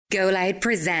Go Loud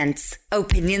presents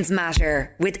Opinions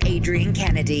Matter with Adrian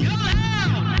Kennedy.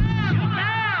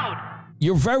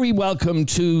 You're very welcome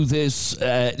to this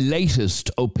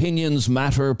latest Opinions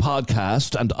Matter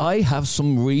podcast, and I have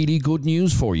some really good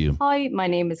news for you. Hi, my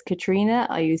name is Katrina.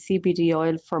 I use CBD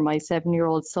oil for my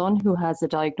 7-year-old son who has a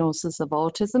diagnosis of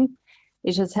autism.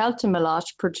 It has helped him a lot,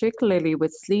 particularly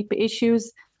with sleep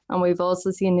issues, and we've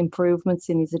also seen improvements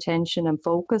in his attention and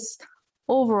focus.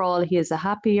 Overall, he is a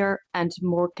happier and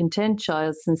more content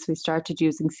child since we started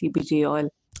using CBD oil.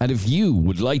 And if you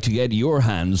would like to get your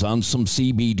hands on some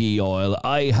CBD oil,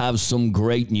 I have some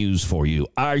great news for you.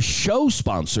 Our show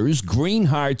sponsors,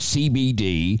 Greenheart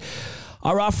CBD,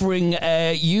 are offering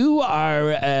you,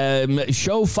 our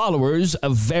show followers, a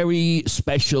very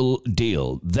special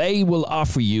deal. They will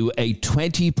offer you a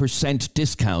 20%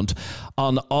 discount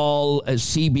on all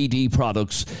CBD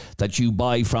products that you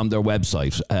buy from their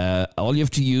website. All you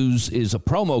have to use is a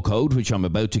promo code, which I'm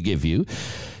about to give you.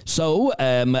 So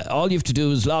all you have to do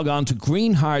is log on to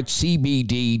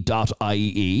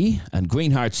greenheartcbd.ie, and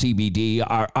Greenheart CBD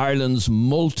are Ireland's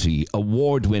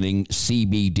multi-award-winning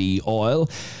CBD oil.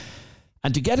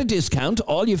 And to get a discount,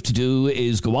 all you have to do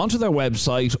is go onto their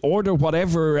website, order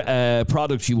whatever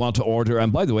product you want to order.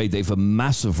 And by the way, they have a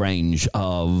massive range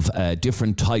of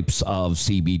different types of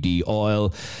CBD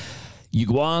oil. You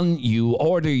go on, you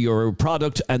order your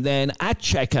product, and then at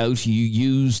checkout, you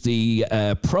use the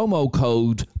promo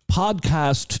code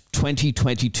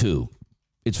podcast2022.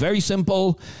 It's very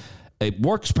simple. It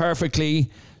works perfectly.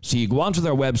 So you go onto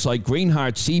their website,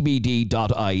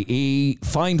 greenheartcbd.ie,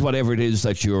 find whatever it is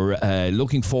that you're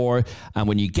looking for, and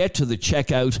when you get to the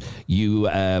checkout, you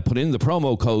put in the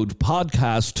promo code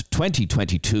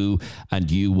podcast2022,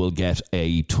 and you will get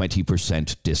a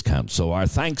 20% discount. So our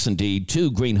thanks indeed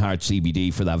to Greenheart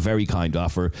CBD for that very kind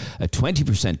offer, a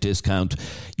 20% discount.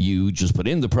 You just put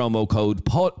in the promo code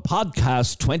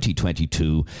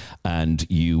podcast2022, and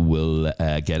you will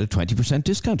get a 20%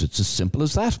 discount. It's as simple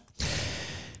as that.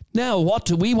 Now, what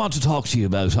do we want to talk to you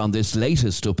about on this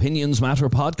latest Opinions Matter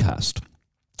podcast?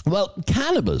 Well,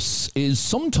 cannabis is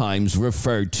sometimes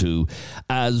referred to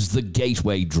as the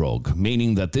gateway drug,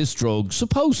 meaning that this drug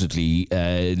supposedly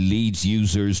leads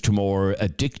users to more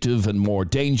addictive and more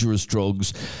dangerous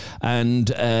drugs and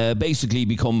basically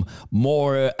become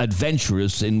more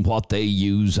adventurous in what they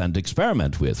use and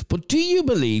experiment with. But do you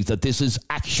believe that this is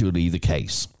actually the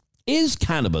case? Is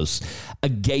cannabis a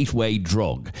gateway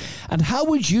drug? And how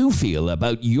would you feel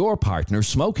about your partner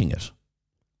smoking it?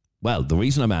 Well, the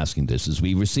reason I'm asking this is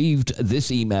we received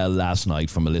this email last night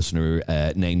from a listener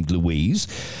named Louise.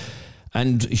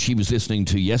 And she was listening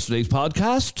to yesterday's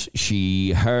podcast.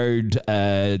 She heard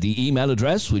the email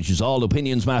address, which is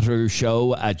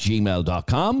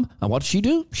allopinionsmattershow@gmail.com. And what did she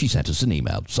do? She sent us an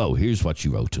email. So here's what she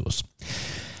wrote to us.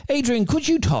 Adrian, could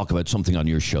you talk about something on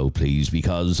your show, please?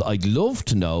 Because I'd love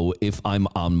to know if I'm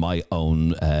on my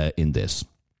own in this.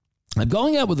 I'm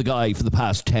going out with a guy for the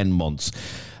past 10 months,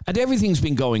 and everything's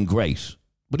been going great.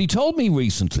 But he told me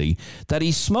recently that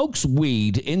he smokes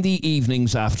weed in the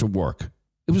evenings after work.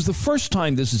 It was the first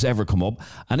time this has ever come up,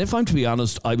 and if I'm to be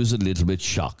honest, I was a little bit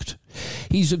shocked.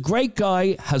 He's a great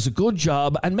guy, has a good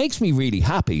job, and makes me really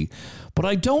happy, but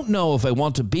I don't know if I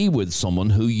want to be with someone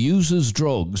who uses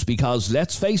drugs because,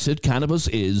 let's face it, cannabis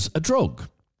is a drug.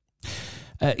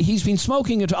 He's been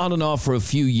smoking it on and off for a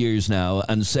few years now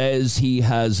and says he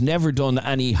has never done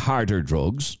any harder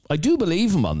drugs. I do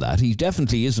believe him on that. He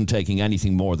definitely isn't taking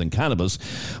anything more than cannabis.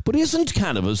 But isn't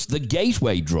cannabis the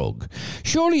gateway drug?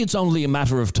 Surely it's only a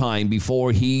matter of time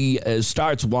before he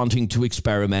starts wanting to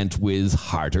experiment with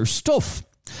harder stuff.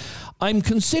 I'm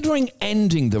considering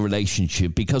ending the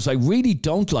relationship because I really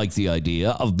don't like the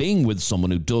idea of being with someone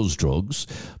who does drugs,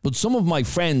 but some of my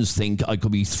friends think I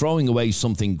could be throwing away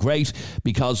something great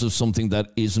because of something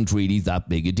that isn't really that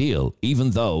big a deal, even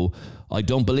though I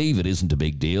don't believe it isn't a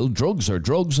big deal. Drugs are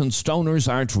drugs and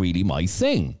stoners aren't really my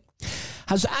thing.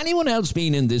 Has anyone else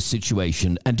been in this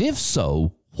situation? And if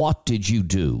so, what did you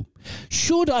do?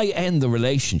 Should I end the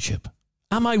relationship?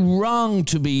 Am I wrong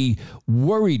to be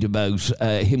worried about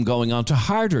him going on to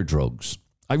harder drugs?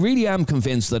 I really am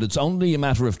convinced that it's only a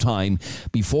matter of time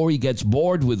before he gets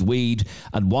bored with weed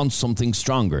and wants something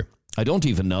stronger. I don't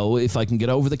even know if I can get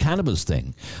over the cannabis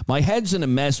thing. My head's in a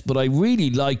mess, but I really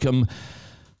like him,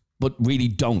 but really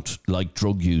don't like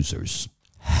drug users.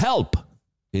 Help!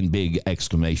 In big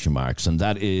exclamation marks. And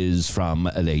that is from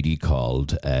a lady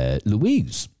called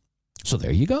Louise. So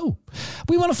there you go.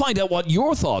 We want to find out what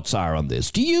your thoughts are on this.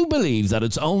 Do you believe that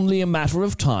it's only a matter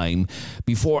of time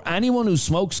before anyone who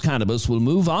smokes cannabis will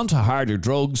move on to harder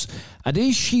drugs? And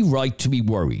is she right to be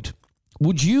worried?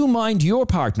 would you mind your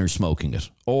partner smoking it?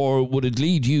 Or would it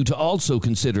lead you to also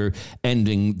consider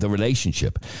ending the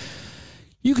relationship?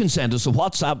 You can send us a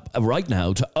WhatsApp right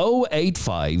now to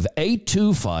 085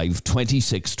 825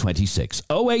 2626.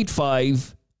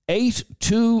 085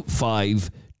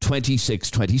 825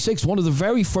 2626. One of the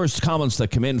very first comments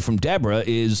that come in from Deborah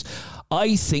is,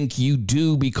 I think you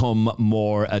do become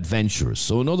more adventurous.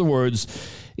 So in other words,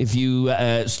 if you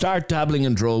start dabbling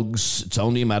in drugs, it's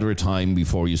only a matter of time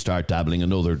before you start dabbling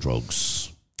in other drugs.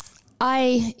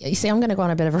 You see, I'm going to go on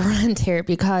a bit of a rant here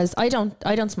because I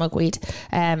don't smoke weed.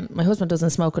 My husband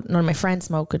doesn't smoke it. None of my friends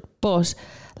smoke it. But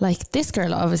like, this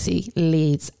girl obviously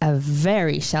leads a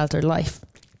very sheltered life.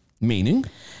 Meaning,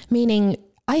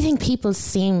 I think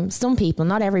some people,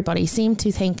 not everybody, seem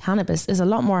to think cannabis is a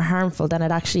lot more harmful than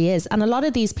it actually is. And a lot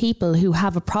of these people who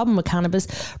have a problem with cannabis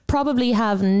probably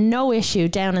have no issue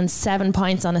downing 7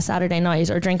 pints on a Saturday night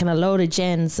or drinking a load of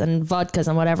gins and vodkas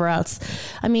and whatever else.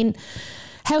 I mean,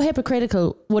 how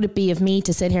hypocritical would it be of me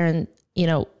to sit here and,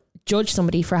 judge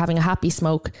somebody for having a happy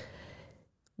smoke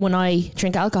when I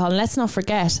drink alcohol? And let's not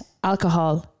forget,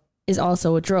 alcohol is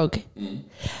also a drug.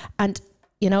 And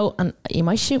and you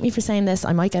might shoot me for saying this,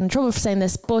 I might get in trouble for saying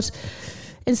this, but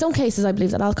in some cases I believe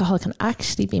that alcohol can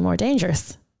actually be more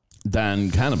dangerous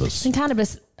than cannabis.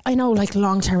 I know, like,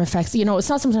 long-term effects, it's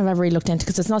not something I've ever really looked into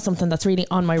because it's not something that's really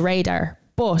on my radar,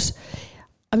 but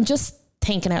I'm just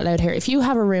thinking out loud here. If you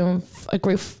have a room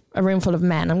full of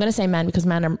men, I'm going to say men because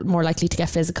men are more likely to get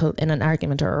physical in an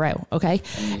argument or a row, okay?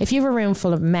 If you have a room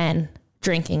full of men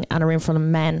drinking and a room full of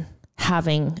men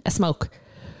having a smoke,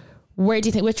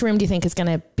 which room do you think is going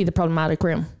to be the problematic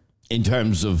room? In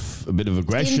terms of a bit of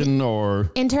aggression or?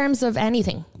 In terms of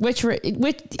anything. I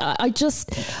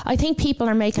think people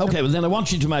are making... Okay, well then I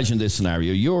want you to imagine this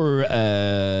scenario. Your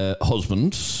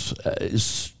husband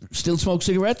still smokes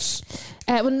cigarettes?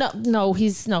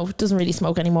 Doesn't really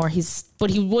smoke anymore. But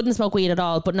he wouldn't smoke weed at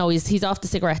all. But no, he's off the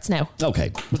cigarettes now. Okay.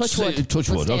 Touch wood.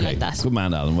 Okay. Like that. Good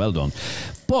man, Alan. Well done.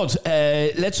 But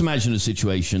let's imagine a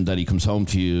situation that he comes home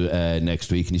to you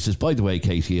next week and he says, by the way,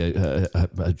 Katie, I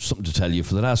have something to tell you.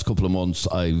 For the last couple of months,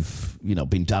 I've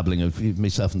been dabbling.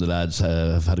 Myself and the lads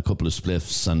have had a couple of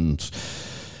spliffs, and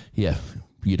yeah,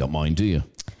 you don't mind, do you?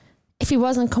 If he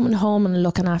wasn't coming home and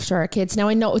looking after our kids. Now,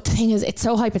 I know the thing is, it's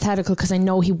so hypothetical because I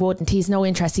know he wouldn't. He's no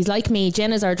interest. He's like me.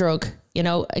 Gin is our drug.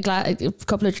 A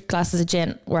couple of glasses of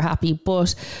gin, we're happy.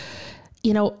 But,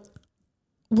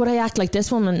 would I act like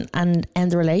this woman and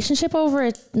end the relationship over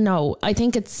it? No. I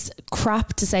think it's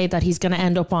crap to say that he's going to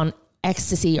end up on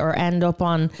ecstasy or end up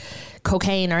on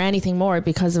cocaine or anything more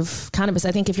because of cannabis.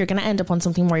 I think if you're going to end up on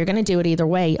something more, you're going to do it either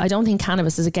way. I don't think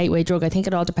cannabis is a gateway drug. I think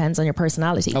it all depends on your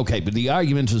personality. Okay, but the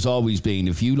argument has always been,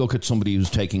 if you look at somebody who's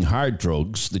taking hard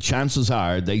drugs, the chances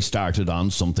are they started on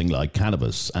something like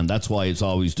cannabis, and that's why it's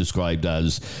always described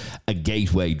as a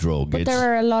gateway drug. But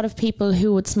there are a lot of people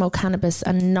who would smoke cannabis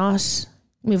and not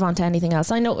move on to anything else.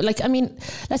 I know,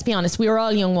 let's be honest, we were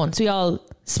all young once. We all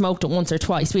smoked it once or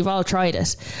twice. We've all tried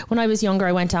it. When I was younger,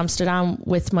 I went to Amsterdam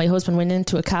with my husband, went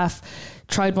into a cafe,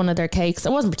 tried one of their cakes. I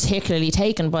wasn't particularly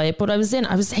taken by it, but I was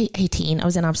 18. I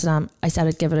was in Amsterdam. I said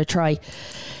I'd give it a try.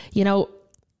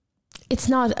 It's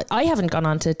not, I haven't gone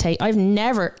on to take, I've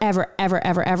never,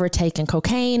 ever taken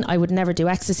cocaine. I would never do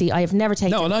ecstasy. I have never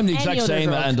taken any. No, and I'm the exact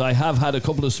same, and I have had a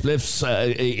couple of spliffs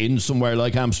in somewhere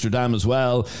like Amsterdam as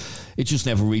well. It just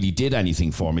never really did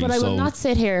anything for me. But I will not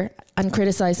sit here and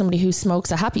criticise somebody who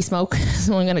smokes a happy smoke, is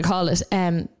what I'm going to call it.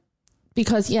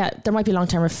 Because, there might be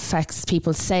long-term effects,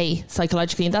 people say,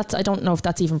 psychologically, and I don't know if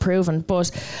that's even proven, but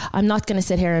I'm not going to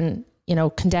sit here and,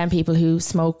 condemn people who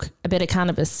smoke a bit of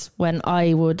cannabis when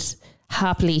I would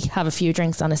happily have a few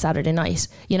drinks on a Saturday night.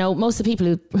 Most of the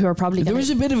people who are probably... There is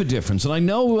a bit of a difference, and I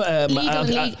know...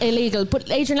 illegal.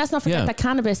 But Adrian, let's not forget that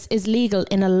cannabis is legal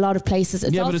in a lot of places.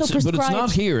 It's also prescribed. But it's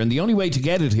not here, and the only way to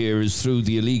get it here is through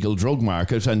the illegal drug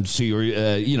market, and so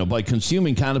you're, by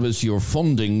consuming cannabis, you're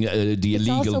funding the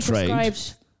illegal trade. It's also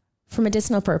prescribed for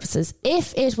medicinal purposes.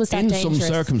 If it was that dangerous... In some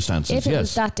circumstances, if it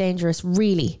was that dangerous,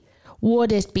 really,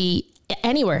 would it be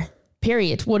anywhere...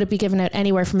 Period. Would it be given out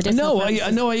anywhere from medicinal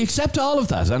purposes? I accept all of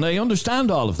that and I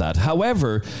understand all of that.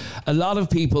 However, a lot of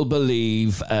people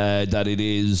believe that it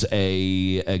is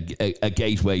a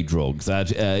gateway drug,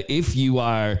 that if you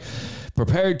are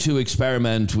prepared to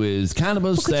experiment with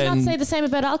cannabis, but could you not say the same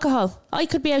about alcohol? I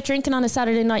could be out drinking on a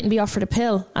Saturday night and be offered a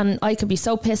pill, and I could be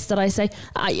so pissed that I say,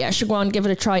 sure, go on, give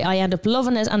it a try. I end up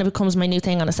loving it and it becomes my new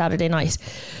thing on a Saturday night.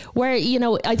 Where,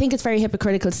 I think it's very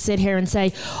hypocritical to sit here and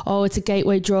say, oh, it's a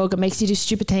gateway drug, it makes you do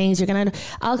stupid things, you're gonna...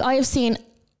 I've seen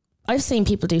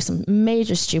people do some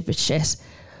major stupid shit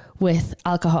with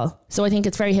alcohol. So I think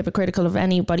it's very hypocritical of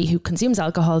anybody who consumes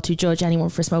alcohol to judge anyone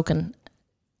for smoking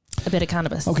a bit of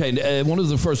cannabis. Okay, one of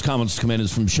the first comments to come in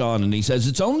is from Sean, and he says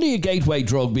it's only a gateway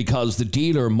drug because the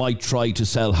dealer might try to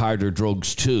sell harder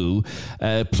drugs too.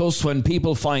 Plus, when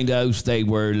people find out they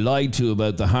were lied to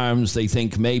about the harms, they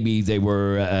think maybe they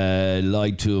were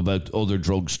lied to about other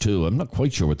drugs too. I'm not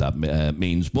quite sure what that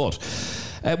means, but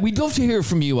we'd love to hear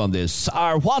from you on this.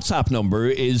 Our WhatsApp number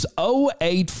is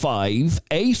 085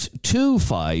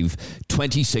 825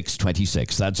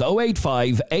 2626. That's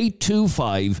 085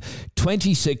 825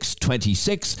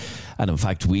 2626. And in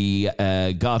fact, we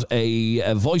got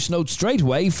a voice note straight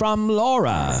away from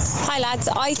Laura. Hi lads,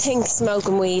 I think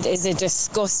smoking weed is a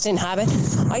disgusting habit.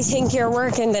 I think you're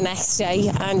working the next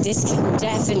day and this can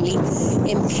definitely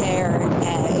impair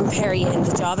you in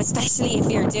the job, especially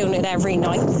if you're doing it every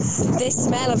night. The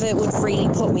smell of it would really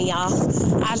put me off,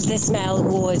 as the smell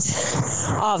would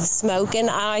of smoking. And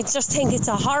I just think it's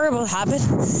a horrible habit,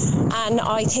 and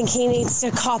I think he needs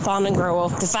to cop on and grow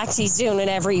up. The fact he's doing it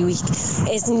every week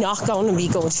is not going to be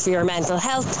good for your mental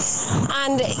health,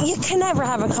 and you can never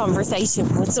have a conversation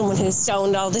with someone who's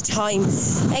stoned all the time.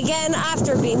 Again,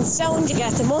 after being stoned, you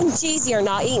get the munchies, you're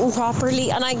not eating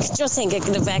properly, and I just think it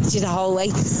can affect you the whole way.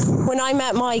 When I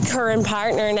met my current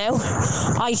partner now,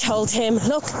 I told him,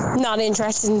 look, I'm not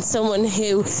interested in someone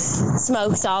who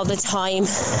smokes all the time,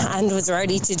 and was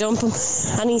ready to dump him,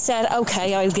 and he said,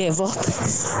 okay, I'll give up.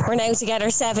 We're now together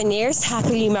 7 years,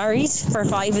 happily married for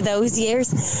 5 of those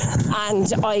years,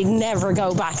 and I never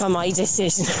go back on my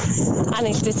decision. And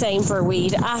it's the same for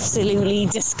weed. Absolutely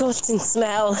disgusting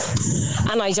smell,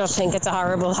 and I just think it's a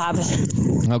horrible habit.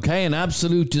 Okay, an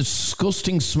absolute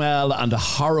disgusting smell and a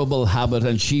horrible habit,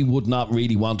 and she would not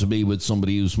really want to be with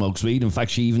somebody who smokes weed. In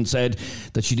fact, she even said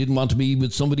that she didn't want to be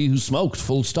with somebody who smoked,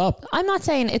 full stop. I'm not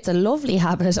saying it's a lovely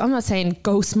habit. I'm not saying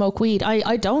go smoke weed.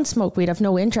 I don't smoke weed. I've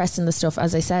no interest in the stuff.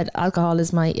 As I said, alcohol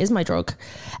is my drug.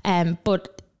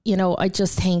 But, you know, I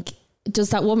just think, does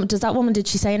that woman, did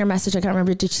she say in her message, I can't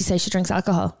remember, did she say she drinks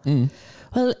alcohol?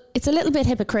 Well, it's a little bit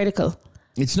hypocritical.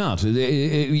 It's not.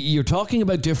 You're talking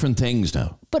about different things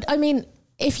now. But I mean,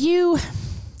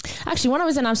 actually, when I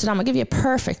was in Amsterdam, I'll give you a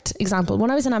perfect example.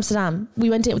 When I was in Amsterdam, we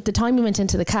went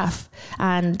into the cafe,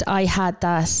 and I had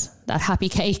that happy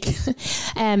cake.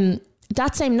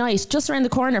 That same night, just around the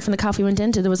corner from the cafe we went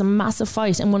into, there was a massive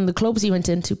fight in one of the clubs we went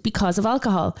into because of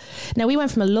alcohol. Now, we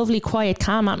went from a lovely, quiet,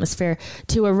 calm atmosphere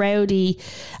to a rowdy,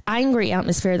 angry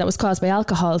atmosphere that was caused by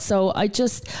alcohol. So I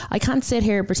can't sit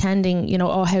here pretending, you know,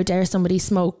 oh, how dare somebody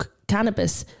smoke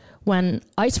cannabis when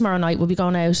I tomorrow night will be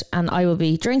going out and I will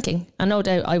be drinking, and no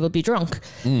doubt I will be drunk.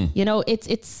 You know,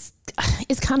 is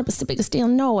cannabis the biggest deal?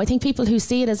 No, I think people who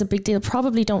see it as a big deal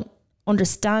probably don't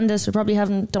understand it, or probably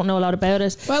don't know a lot about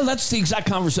it. Well, that's the exact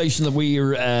conversation that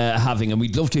we're having, and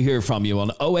we'd love to hear from you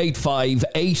on 085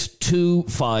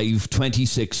 825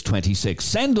 2626.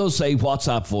 Send us a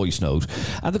WhatsApp voice note,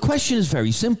 and the question is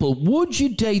very simple: would you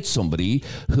date somebody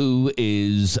who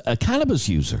is a cannabis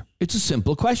user? It's a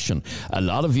simple question. A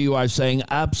lot of you are saying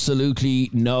absolutely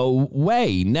no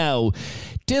way. Now,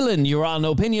 Dylan, you're on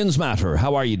Opinions Matter.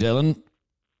 How are you, Dylan?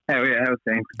 How's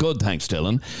things? Good, thanks,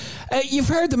 Dylan. You've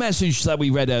heard the message that we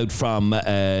read out from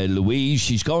Louise.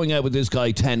 She's going out with this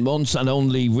guy 10 months, and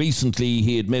only recently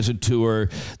he admitted to her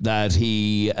that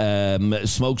he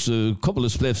smokes a couple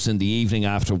of spliffs in the evening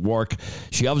after work.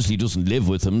 She obviously doesn't live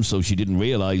with him, so she didn't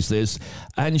realise this,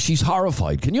 and she's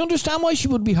horrified. Can you understand why she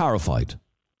would be horrified?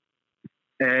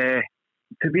 To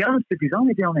be honest, if he's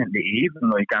only doing it in the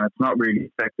evening, and it's not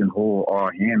really affecting her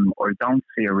or him, I don't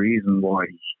see a reason why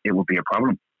it would be a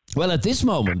problem. Well, at this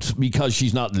moment, because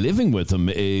she's not living with him,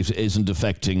 it isn't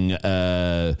affecting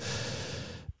them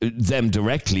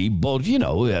directly. But, you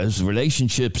know, as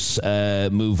relationships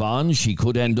move on, she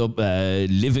could end up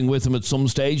living with him at some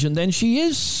stage, and then she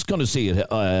is going to see it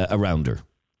around her.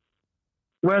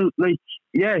 Well,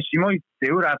 yeah, she might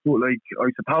do that, but, I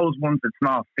suppose once it's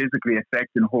not physically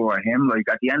affecting her or him,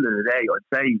 at the end of the day,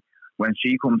 I'd say when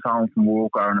she comes home from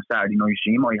work or on a Saturday night,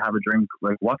 she might have a drink.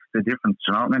 What's the difference?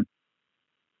 You know what I mean?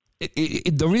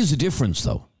 There is a difference,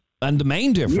 though. And the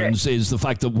main difference is the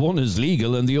fact that one is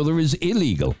legal and the other is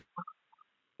illegal.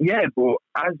 Yeah, but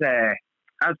as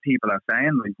people are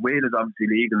saying, weed is obviously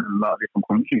legal in a lot of different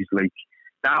countries.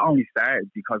 That only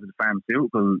started because of the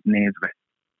pharmaceutical needs of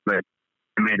it.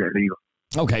 They made it illegal.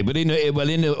 Okay, but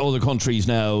in other countries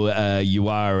now, you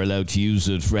are allowed to use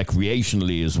it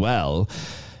recreationally as well.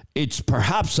 It's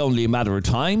perhaps only a matter of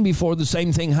time before the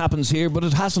same thing happens here, but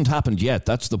it hasn't happened yet.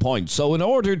 That's the point. So in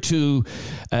order to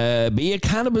be a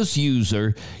cannabis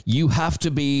user, you have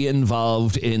to be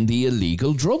involved in the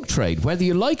illegal drug trade, whether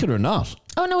you like it or not.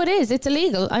 Oh no, it is. It's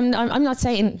illegal. I'm not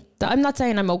saying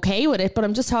I'm okay with it, but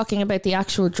I'm just talking about the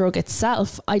actual drug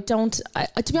itself. To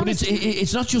be honest, but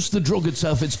it's not just the drug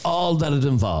itself; it's all that it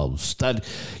involves. That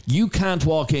you can't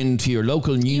walk into your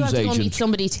local news you have agent. To go meet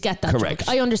somebody to get that Correct.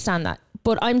 drug. I understand that,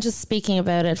 but I'm just speaking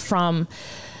about it from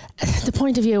the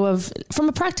point of view from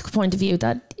a practical point of view.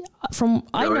 I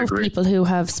know people who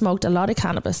have smoked a lot of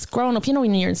cannabis growing up. You know,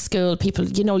 when you're in school, people,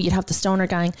 you'd have the stoner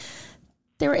gang.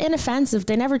 They were inoffensive.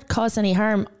 They never caused any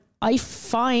harm. I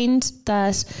find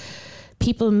that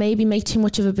people maybe make too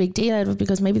much of a big deal out of it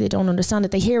because maybe they don't understand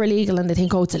it. They hear illegal and they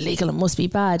think, oh, it's illegal, it must be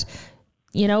bad.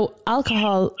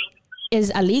 Alcohol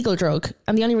is a legal drug,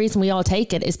 and the only reason we all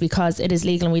take it is because it is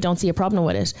legal and we don't see a problem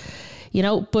with it.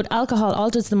 But alcohol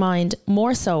alters the mind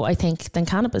more so, I think, than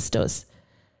cannabis does.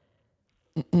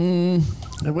 Well,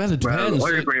 it depends.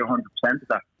 Well, I agree 100% with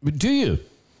that. But do you?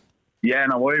 Yeah,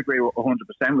 no, I agree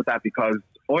 100% with that because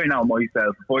I know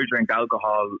myself, if I drink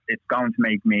alcohol, it's going to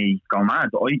make me go mad.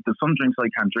 There's some drinks I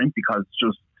can't drink because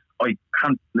I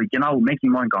can't, it makes my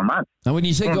mind go mad. And when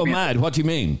you say go mad, what do you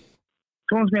mean?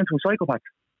 It turns me into a psychopath.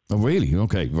 Oh, really?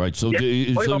 Okay, right. So,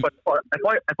 if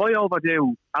I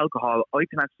overdo alcohol, I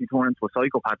can actually turn into a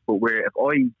psychopath. But where if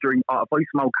I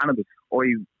smoke cannabis,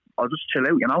 I'll just chill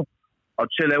out. I'll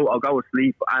chill out. I'll go to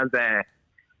sleep.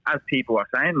 As people are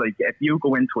saying, like if you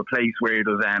go into a place where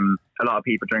there's a lot of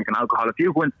people drinking alcohol, if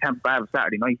you go into Temple Bar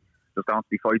Saturday night, there's going to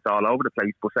be fights all over the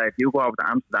place. But say if you go over to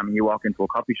Amsterdam and you walk into a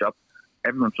coffee shop,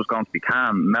 everyone's just going to be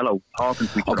calm, mellow, talking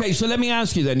to each other. Okay, so let me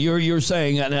ask you then. You're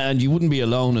saying, and you wouldn't be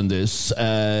alone in this,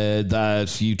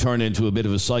 that you turn into a bit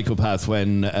of a psychopath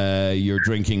when you're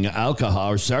drinking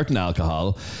alcohol or certain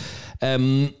alcohol.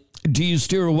 Do you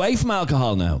steer away from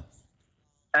alcohol now?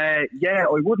 Yeah,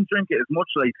 I wouldn't drink it as much.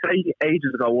 Like, say,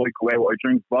 ages ago, I go out, I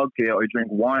drink vodka, I drink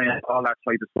wine, all that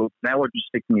type of stuff. Now I just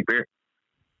stick to my beer.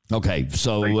 Okay,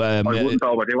 so I wouldn't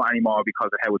overdo it anymore because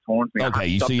of how it turns me.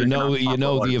 Okay, so you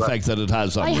know the effect that it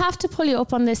has on you. I have to pull you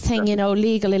up on this thing,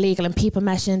 legal, illegal, and people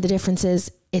mentioning the differences.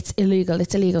 It's illegal.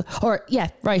 Or, yeah,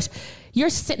 right. You're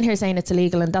sitting here saying it's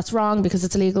illegal and that's wrong because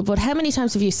it's illegal, but how many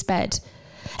times have you sped?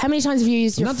 How many times have you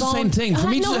used your phone? Not the same thing. For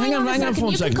me, hang on for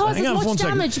 1 second. You can cause as much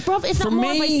damage, if not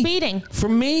more, by speeding. For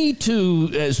me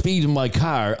to speed in my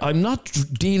car, I'm not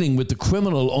dealing with the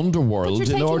criminal underworld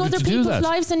in order to do that. But you're taking other people's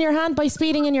lives in your hand by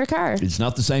speeding in your car. It's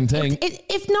not the same thing.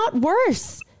 If not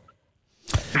worse.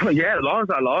 Yeah, laws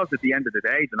are laws at the end of the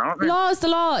day, you know what I mean? Law is the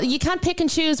law. You can't pick and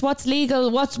choose what's legal,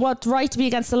 what's right to be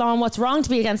against the law and what's wrong to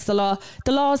be against the law.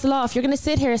 The law is the law. If you're going to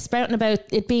sit here spouting about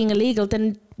it being illegal,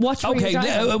 then watch where you're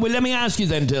driving. Well, let me ask you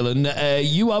then, Dylan.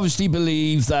 You obviously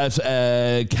believe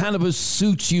that cannabis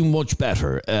suits you much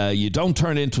better. You don't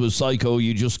turn into a psycho,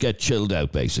 you just get chilled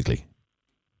out, basically.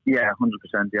 Yeah,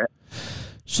 100%, yeah.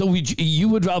 So you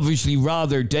would obviously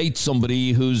rather date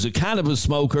somebody who's a cannabis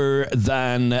smoker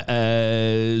than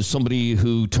somebody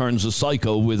who turns a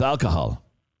psycho with alcohol?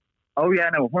 Oh, yeah,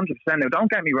 no, 100%. Now,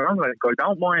 don't get me wrong. Like, I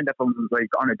don't mind if I'm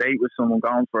on a date with someone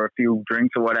going for a few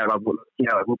drinks or whatever. But,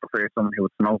 I would prefer someone who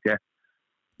would smoke, yeah.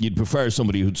 You'd prefer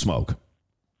somebody who'd smoke?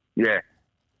 Yeah.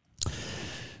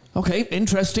 Okay,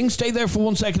 interesting. Stay there for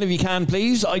 1 second if you can,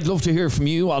 please. I'd love to hear from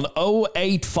you on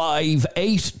 085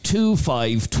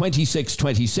 825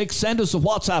 2626. Send us a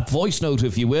WhatsApp voice note,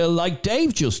 if you will, like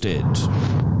Dave just did.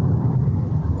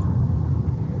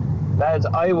 Lads,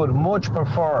 I would much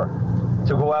prefer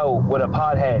to go out with a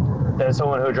pothead than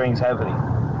someone who drinks heavily.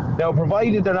 Now,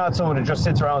 provided they're not someone who just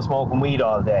sits around smoking weed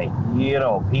all day.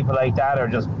 People like that are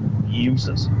just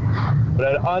useless. But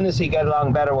I'd honestly get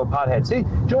along better with potheads. See,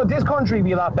 this country would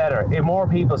be a lot better if more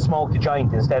people smoked a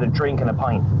joint instead of drinking a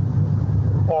pint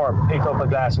or pick up a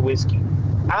glass of whiskey.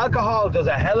 Alcohol does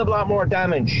a hell of a lot more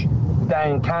damage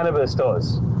than cannabis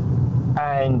does.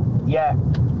 And yeah,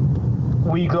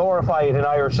 we glorify it in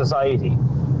Irish society.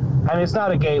 And it's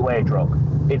not a gateway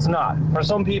drug. It's not. For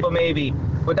some people maybe,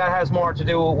 but that has more to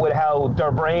do with how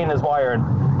their brain is wired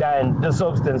than the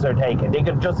substance they're taking. They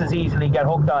could just as easily get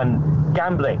hooked on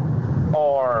gambling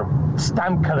or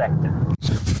stamp collecting.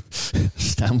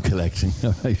 Stamp collecting.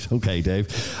 All right. Okay, Dave.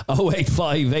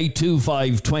 085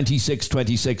 825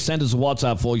 2626. Send us a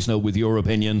WhatsApp voice note with your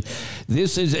opinion.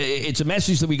 It's a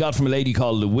message that we got from a lady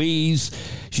called Louise.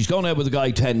 She's gone out with a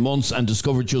guy 10 months and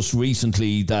discovered just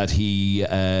recently that he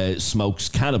smokes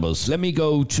cannabis. Let me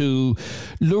go to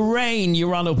Lorraine.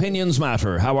 You're on Opinions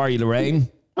Matter. How are you, Lorraine?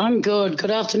 I'm good.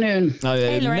 Good afternoon.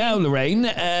 Hey, Lorraine. Now, Lorraine,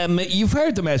 you've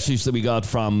heard the message that we got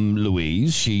from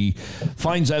Louise. She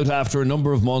finds out after a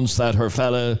number of months that her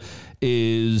fella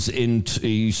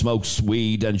he smokes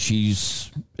weed, and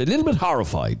she's a little bit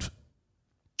horrified.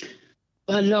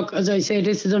 Well, look, as I say,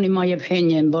 this is only my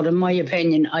opinion, but in my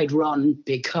opinion, I'd run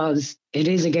because it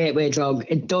is a gateway drug.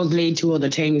 It does lead to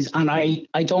other things, and I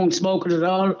don't smoke it at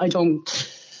all. I don't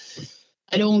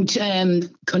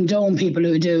condone people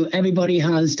who do. Everybody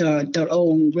has their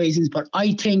own reasons, but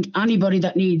I think anybody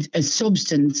that needs a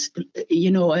substance,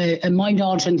 a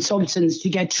mind-altering substance to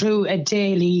get through a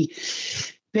daily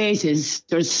basis,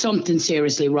 there's something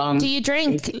seriously wrong. Do you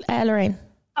drink, Lorraine?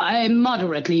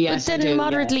 Moderately, yes. But then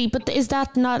moderately, but is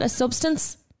that not a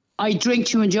substance? I drink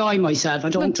to enjoy myself. I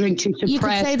don't drink to suppress. You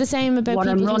could say the same about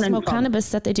people who smoke cannabis,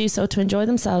 that they do so to enjoy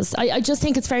themselves. I just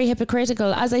think it's very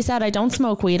hypocritical. As I said, I don't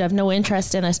smoke weed. I have no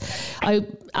interest in it.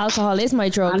 Alcohol is my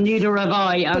drug. And neither have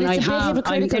I. But it's a bit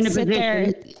hypocritical to sit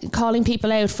there calling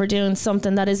people out for doing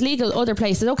something that is legal other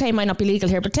places. Okay, it might not be legal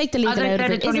here, but take the legal out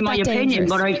of it. It's only my opinion,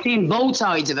 but I've seen both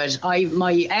sides of it.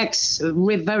 My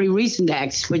very recent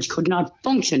ex, which could not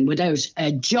function without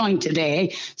a joint a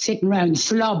day, sitting around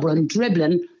slobbering,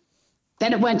 dribbling.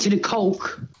 Then it went to the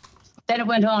coke. Then it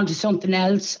went on to something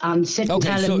else and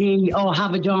telling me,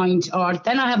 have a joint. Or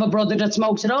then I have a brother that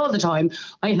smokes it all the time.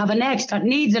 I have an ex that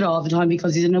needs it all the time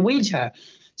because he's in a wheelchair.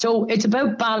 So it's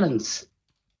about balance.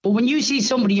 But when you see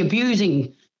somebody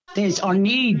abusing this or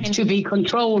need to be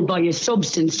controlled by a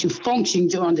substance to function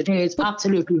during the day, it's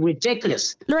absolutely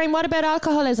ridiculous. Lorraine, what about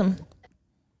alcoholism?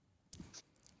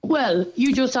 Well,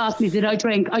 you just asked me, did I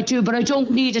drink? I do, but I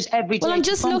don't need it every day. Well, I'm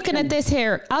just looking at this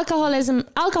here. Alcoholism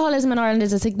in Ireland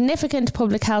is a significant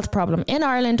public health problem. In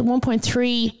Ireland,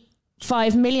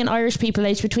 1.35 million Irish people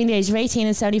aged between the age of 18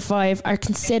 and 75 are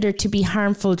considered to be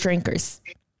harmful drinkers.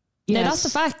 Yes. Now, that's the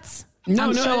facts.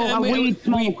 Weed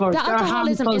smokers. The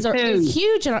alcoholism is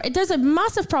huge. There's a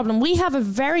massive problem. We have a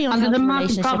very unhealthy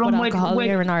relationship with alcohol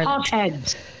here in Ireland.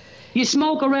 Potheads. You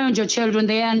smoke around your children,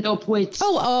 they end up with...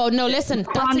 Oh, no, listen,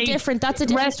 that's a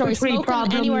different story.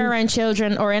 Smoking anywhere around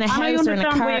children or in a house or in a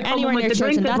car, anywhere near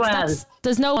children,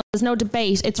 there's no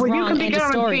debate. It's wrong, end of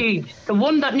story. The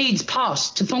one that needs pot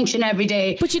to function every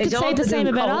day... But you could say the same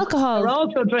about alcohol. They're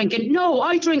also drinking. No,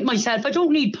 I drink myself. I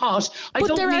don't need pot.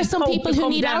 But there are some people who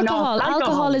need alcohol.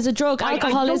 Alcohol is a drug.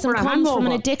 Alcoholism comes from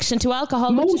an addiction to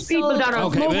alcohol. Most people that are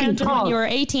smoking when you were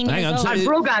 18 years old are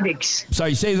drug addicts.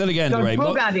 Sorry, say that again, Lorraine.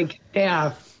 They're drug addicts. They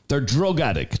are. They're drug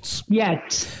addicts.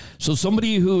 Yes. So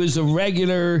somebody who is a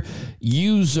regular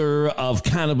user of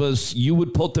cannabis, you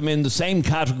would put them in the same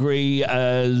category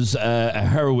as a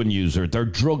heroin user. They're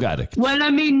drug addicts. Well,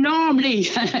 I mean, normally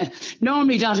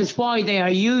that is why they are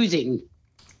using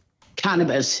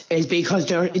cannabis, is because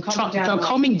they're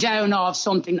coming down off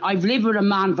something. I've lived with a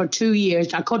man for 2 years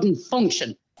that couldn't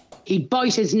function. He'd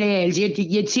bite his nails.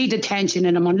 You'd see the tension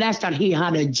in him unless that he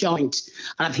had a joint.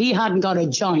 And if he hadn't got a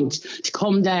joint to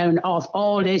come down off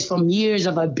all this from years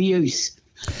of abuse,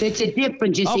 it's a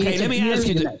different, you see. Okay,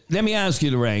 let me ask you,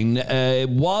 Lorraine,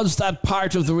 was that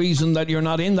part of the reason that you're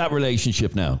not in that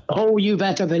relationship now? Oh, you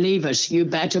better believe it. You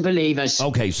better believe it.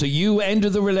 Okay, so you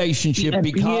ended the relationship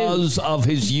because of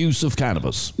his use of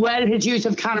cannabis. Well, his use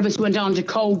of cannabis went on to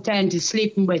coke, then to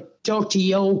sleeping with dirty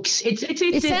yolks. It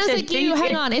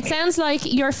sounds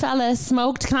like your fella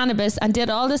smoked cannabis and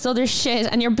did all this other shit,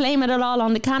 and you're blaming it all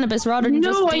on the cannabis rather than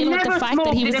just dealing with the fact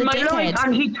that he was a dickhead.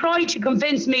 And he tried to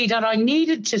convince me that I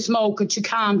needed to smoke it to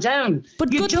calm down. But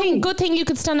good thing you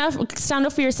could stand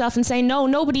up for yourself and say no.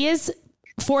 Nobody is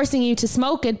forcing you to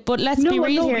smoke it, but let's be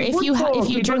real here. If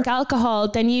you drink alcohol,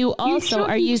 then you also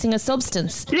are using a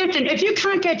substance. Listen, if you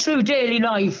can't get through daily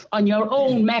life on your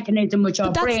own mechanism with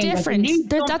your brain,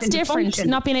 that's different.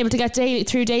 Not being able to get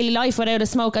through daily life without a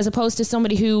smoke, as opposed to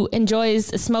somebody who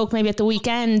enjoys a smoke maybe at the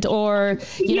weekend or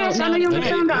Yes, and I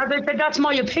understand that. As I said, that's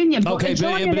my opinion. Okay,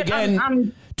 but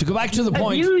again. To go back to the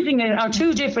point, using it are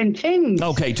two different things.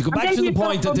 Okay, to go back to the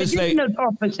point that this lady,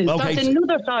 that's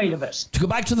another side of it. To go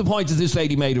back to the point that this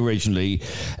lady made originally,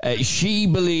 she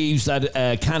believes that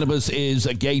cannabis is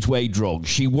a gateway drug.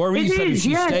 She worries that if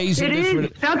she stays in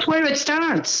this, that's where it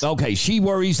starts. Okay, she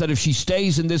worries that if she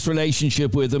stays in this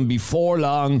relationship with him, before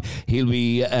long he'll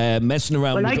be messing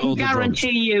around with other drugs. Well, I can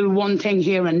guarantee you one thing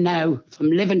here and now,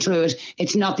 from living through it,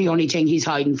 it's not the only thing he's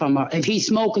hiding from her. If he's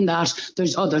smoking that,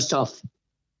 there's other stuff.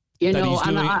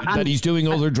 He's doing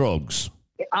other drugs.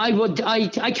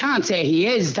 I can't say he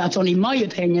is. That's only my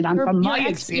opinion and from my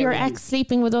experience. Your ex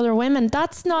sleeping with other women.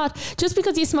 That's not, just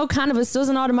because you smoke cannabis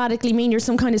doesn't automatically mean you're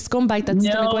some kind of scumbag that's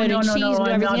going to go out and cheat and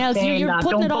do everything else. You're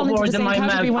putting it all into the same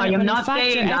category. I am not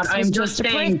saying that. I'm just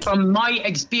saying from my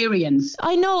experience.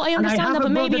 I know, I understand that,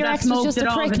 but maybe your ex was just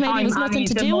a prick. Maybe it was nothing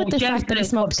to do with the fact that he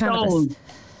smoked cannabis.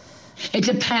 It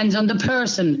depends on the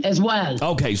person as well.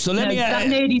 Okay, so let me... that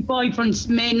lady boyfriend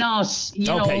may not,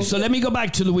 Okay, so let me go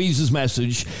back to Louise's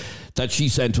message that she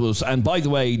sent to us. And by the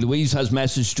way, Louise has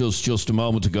messaged us just a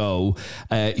moment ago.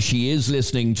 She is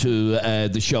listening to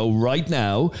the show right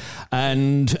now,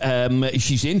 and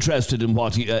she's interested in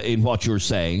what you're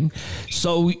saying.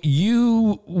 So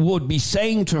you would be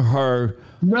saying to her...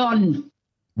 Run.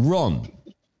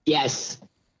 Yes.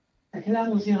 How long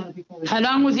was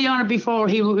he on it before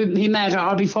he met her,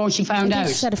 or before she found out?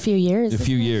 She said a few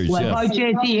years. Well, by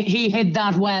JT, he hid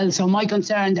that well. So my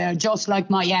concern there, just like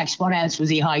my ex, what else was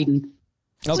he hiding?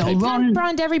 Okay. So you can't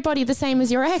brand everybody the same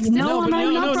as your ex. I'm not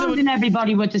branding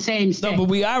everybody with the same stick. No, but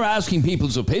we are asking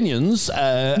people's opinions,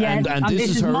 and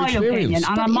this is her my experience.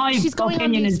 Opinion, and my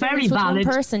opinion is very valid.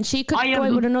 Person. She could go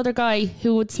out with another guy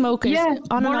who would smoke it. Yeah,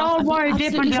 on we're and all off. wired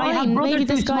differently. I have brothers Maybe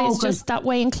this guy is smokers. just that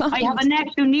way inclined. I have an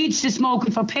ex who needs to smoke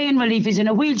it for pain relief. He's in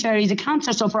a wheelchair. He's a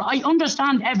cancer sufferer. I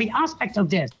understand every aspect of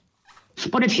this.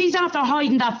 But if he's after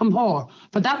hiding that from her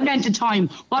for that length of time,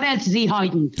 what else is he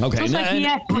hiding? Okay, Just like the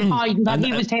ex was hiding that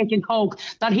he was taking coke,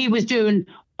 that he was doing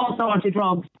all sorts of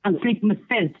drugs and sleeping with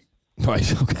filth.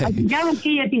 Right, okay. I can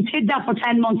guarantee if he's hid that for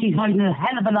 10 months, he's hiding a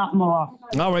hell of a lot more.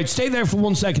 All right, stay there for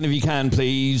 1 second if you can,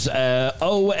 please.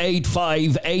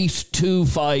 085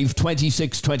 825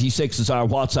 2626 is our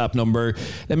WhatsApp number.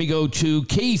 Let me go to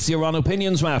Keith. You're on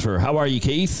Opinions Matter. How are you,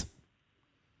 Keith?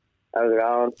 How's it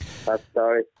going? That's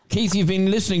sorry. Keith, you've been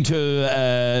listening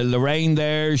to Lorraine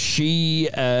there. She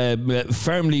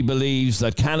firmly believes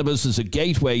that cannabis is a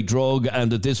gateway drug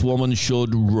and that this woman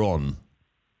should run.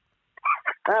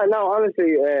 No,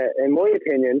 honestly, in my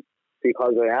opinion,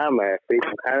 because I am a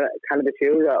frequent cannabis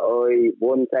user, I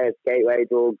wouldn't say it's a gateway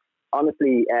drug.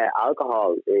 Honestly,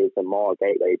 alcohol is a more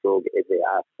gateway drug, if you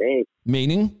ask me.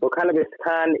 Meaning? But cannabis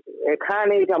can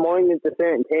ease your mind into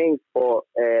certain things, but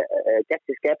gets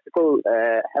you skeptical,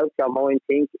 helps your mind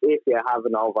think if you have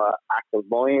an overactive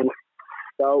mind.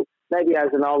 So maybe he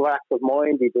has an overactive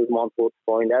mind, he doesn't want to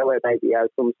find out. Maybe he has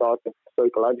some sort of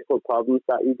psychological problems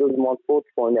that he doesn't want to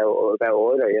find out about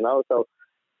either, So,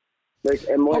 like,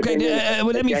 well,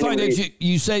 let me find out.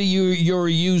 You say you're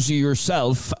a user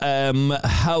yourself.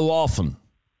 How often?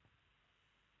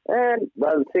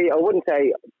 Well, see, I wouldn't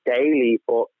say daily,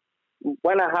 but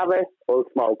when I have it, I'll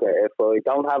smoke it. If I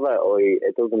don't have it,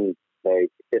 it doesn't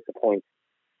disappoint.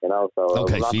 So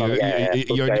okay, I'm not so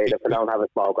you're if I don't have a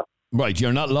smoker. Right,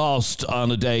 you're not lost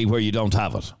on a day where you don't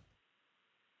have it.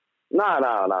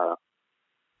 No.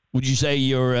 Would you say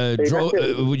you're a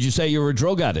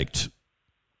drug addict?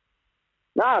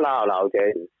 No,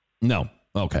 Jesus. No.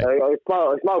 Okay. I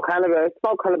smoke cannabis. I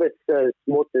smoke cannabis as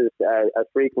much as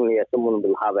frequently as someone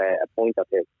will have a point of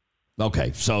it.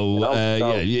 Okay, so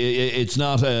it's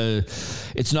not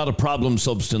a problem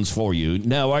substance for you.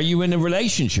 Now, are you in a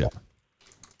relationship?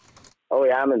 Oh,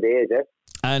 I am indeed. Yes.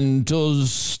 And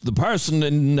does the person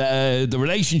in the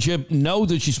relationship know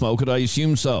that you smoke it? I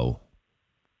assume so.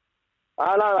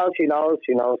 No, she knows.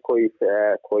 She knows quite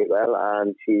well,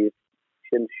 and she's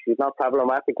not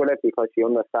problematic with it because she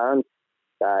understands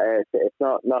that it's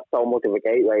not so much of a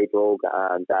gateway drug,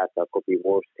 and that there could be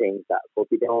worse things that could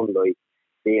be done, like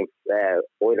being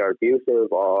either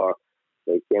abusive or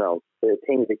the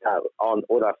things like that on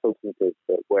other substances.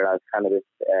 Whereas cannabis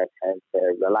tends to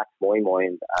relax my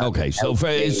mind. Okay, so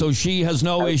she has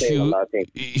no issue.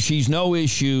 She's no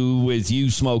issue with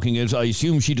you smoking it. I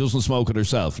assume she doesn't smoke it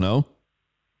herself. No.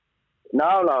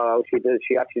 No, she does.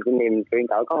 She actually doesn't even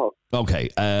drink alcohol. Okay,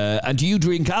 and do you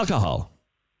drink alcohol?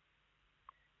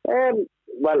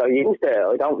 Well, I used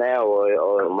to. I don't now.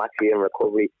 I'm actually in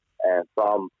recovery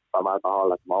from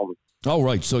alcohol at the moment. Oh,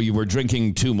 right. So you were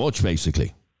drinking too much,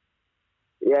 basically.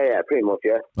 Yeah, pretty much,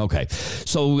 yeah. Okay.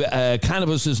 So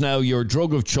cannabis is now your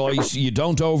drug of choice. You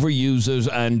don't overuse it,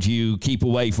 and you keep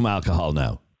away from alcohol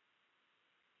now.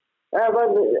 Well,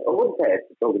 I wouldn't say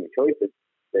it's a drug of choice.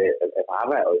 If I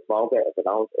have it, I smoke it. If I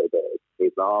don't, I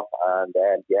keep it off. And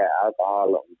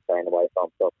alcohol, I'm staying away from.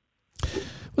 So.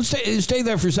 Well, stay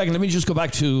there for a second. Let me just go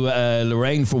back to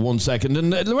Lorraine for 1 second.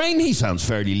 And Lorraine, he sounds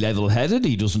fairly level-headed.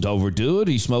 He doesn't overdo it.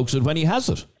 He smokes it when he has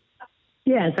it.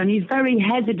 Yes, and he's very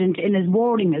hesitant in his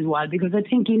wording as well, because I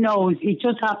think he knows, he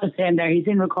just has to say in there, he's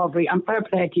in recovery, and fair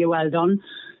play to you, well done.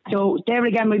 So there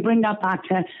again, we bring that back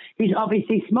to he's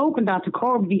obviously smoking that to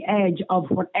curb the edge of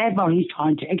whatever he's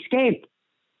trying to escape.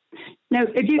 Now,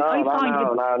 if you,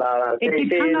 no. If you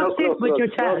cannot sit with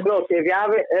yourself, look, if you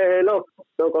have it, look,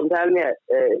 I'm telling you,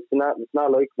 it's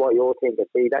not like what you're thinking.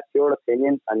 See, that's your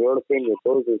opinion, and your opinion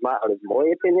does matter. It's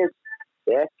my opinion,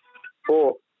 yeah.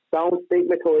 But don't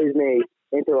stigmatise me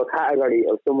into a category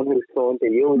of someone who's trying to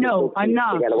use I'm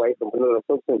not. to get away from another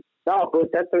substance. No, but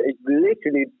that's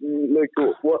literally like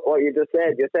what you just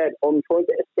said. You said I'm trying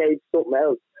to escape something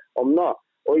else. I'm not.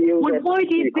 Why do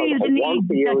you feel the need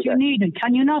that you need it?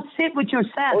 Can you not sit with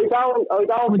yourself? I don't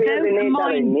feel the need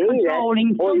that I need it. I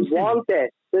want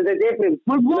it. There's a difference.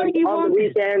 Well, why do you on want the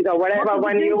weekends or whatever,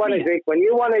 when you want to drink, when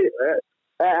you want to...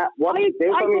 what does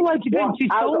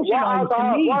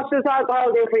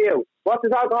alcohol do for you? What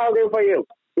does alcohol do for you?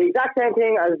 The exact same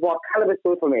thing as what cannabis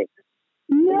does for me.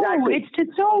 No, exactly. It's to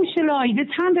socialise.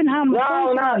 It's hand in hand with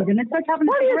socialising. It's like having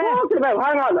what are you talking about?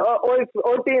 Hang on.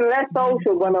 I've been less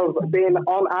social when I've been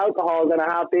on alcohol than I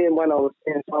have been when I was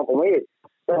in smoking weed.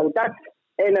 So that's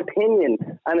an opinion,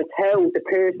 and it's how the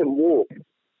person walks.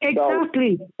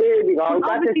 Exactly. So, there we go. But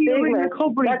that's a stigma.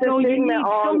 That's a stigma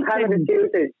on cannabis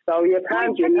usage. So you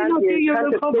can't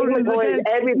stigmatise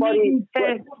everybody.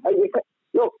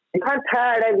 Look, you can't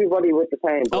tar everybody with the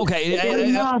same. Okay,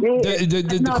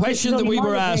 the question that we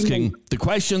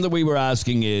were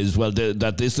asking, is, well,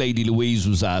 that this lady Louise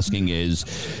was asking is,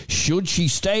 should she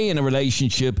stay in a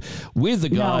relationship with a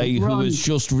guy who has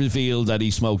just revealed that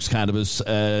he smokes cannabis?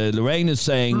 Lorraine is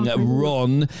saying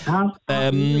run,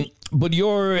 but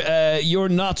you're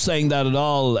not saying that at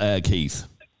all, Keith.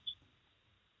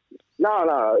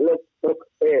 No. Look,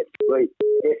 right.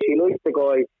 If she likes the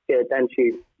guy, then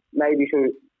maybe she'll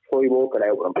try work it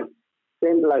out with him.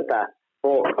 Simple as that.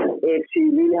 But if she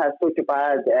really has such a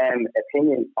bad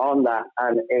opinion on that,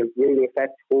 and it really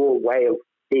affects her way of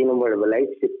dealing with a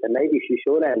relationship, then maybe she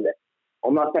should end it.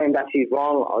 I'm not saying that she's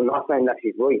wrong. I'm not saying that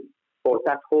she's right. But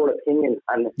that's her opinion.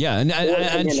 And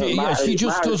she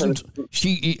just doesn't.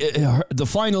 The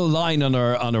final line on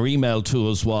her email to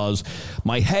us was,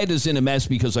 "My head is in a mess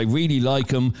because I really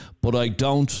like him, but I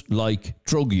don't like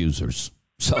drug users."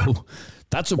 So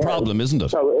that's a problem, isn't it?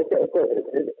 So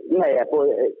but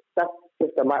that's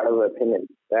just a matter of opinion.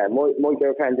 My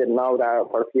girlfriend didn't know that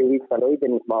for a few weeks, and I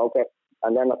didn't smoke it,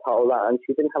 and then I told her, and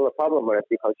she didn't have a problem with it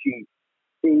because she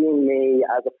seeing me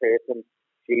as a person.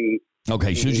 She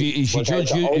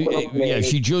judged you. Yeah,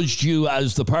 she judged you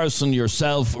as the person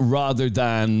yourself rather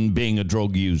than being a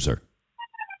drug user.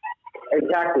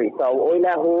 Exactly. So I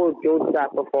let her judge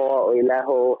that before I let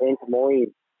her into my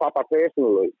proper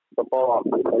personal life, before I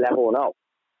let her know.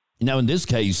 Now, in this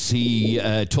case, he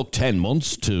took 10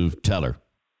 months to tell her.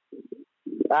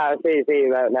 Now, 10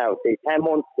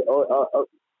 months.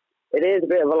 It is a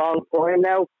bit of a long time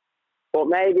now, but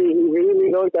maybe he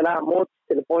really liked her that much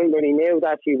to the point where he knew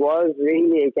that she was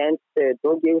really against the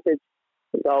drug usage.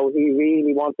 So he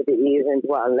really wanted to ease into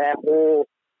it and let her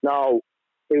know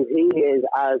who he is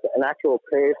as an actual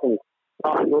person.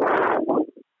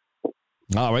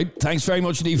 All right. Thanks very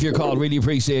much indeed for your call. Really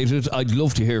appreciate it. I'd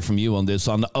love to hear from you on this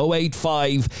on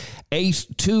 085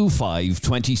 825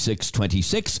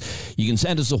 2626. You can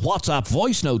send us a WhatsApp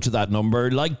voice note to that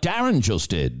number like Darren just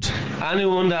did.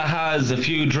 Anyone that has a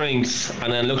few drinks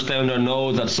and then looks down their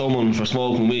nose at someone for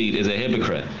smoking weed is a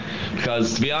hypocrite.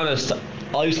 Because to be honest,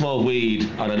 I smoke weed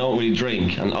and I don't really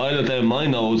drink, and I look down my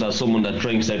nose at someone that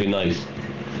drinks every night.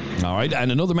 All right,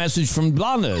 and another message from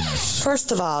Blonde.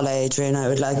 First of all, Adrian, I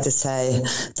would like to say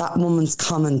that woman's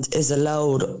comment is a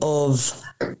load of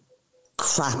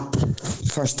crap,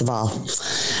 first of all.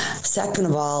 Second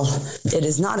of all, it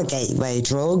is not a gateway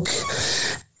drug.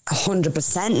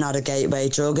 100% not a gateway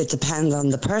drug. It depends on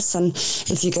the person.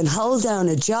 If you can hold down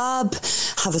a job,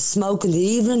 have a smoke in the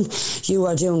evening, you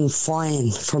are doing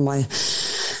fine. For my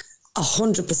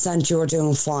 100%, you're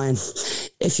doing fine.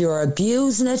 If you're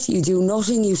abusing it, you do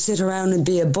nothing, you sit around and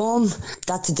be a bum,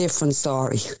 that's a different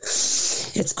story.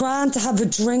 It's grand to have a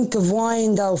drink of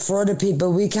wine, though, for other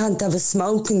people. We can't have a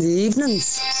smoke in the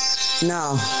evenings.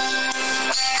 No,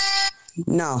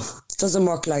 it doesn't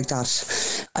work like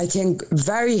that. I think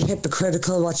very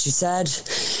hypocritical what you said.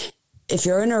 If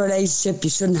you're in a relationship, you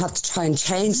shouldn't have to try and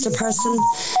change the person.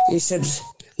 You should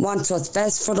want what's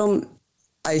best for them.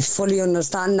 I fully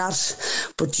understand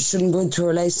that, but you shouldn't go into a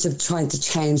relationship trying to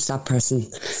change that person.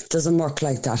 It doesn't work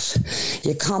like that.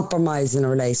 You compromise in a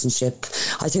relationship.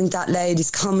 I think that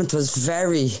lady's comment was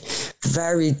very,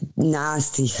 very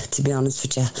nasty, to be honest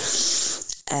with you.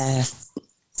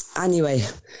 Anyway,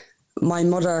 my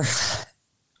mother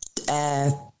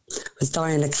was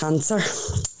dying of cancer,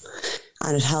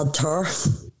 and it helped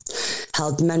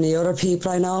helped many other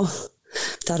people I know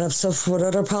that have suffered with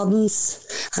other problems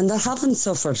and that haven't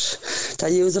suffered,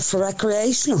 that use it for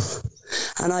recreational.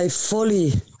 And I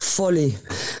fully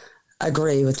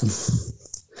agree with them.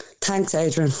 Thanks,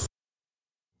 Adrian.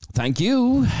 Thank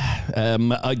you.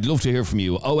 I'd love to hear from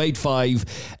you. 085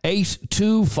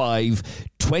 825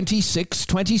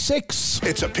 2626.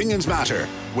 It's Opinions Matter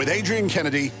with Adrian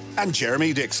Kennedy and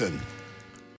Jeremy Dixon.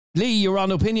 Lee, you're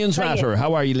on Opinions Matter.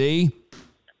 How are you, Lee?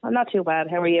 I'm not too bad.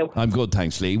 How are you? I'm good,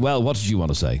 thanks, Lee. Well, what did you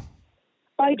want to say?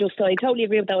 I totally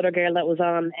agree with the other girl that was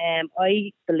on.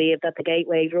 I believe that the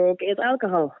gateway drug is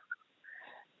alcohol.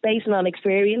 Based on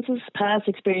experiences, past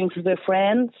experiences with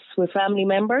friends, with family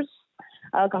members.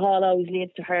 Alcohol always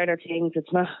leads to harder things.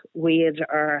 It's not weed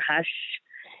or hash.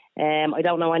 I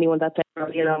don't know anyone that's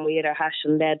ever been on weed or hash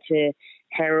and led to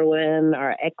heroin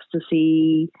or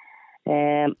ecstasy.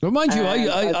 Mind you,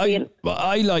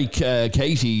 I like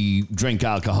Katie drink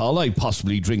alcohol. I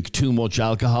possibly drink too much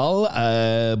alcohol,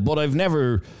 but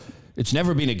it's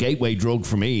never been a gateway drug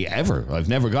for me, ever. I've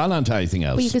never gone on to anything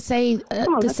else. Well, you could say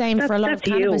the same for a lot of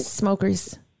cannabis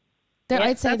smokers.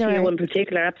 I'd say there are in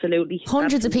particular, absolutely.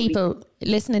 Hundreds of people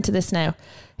listening to this now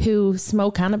who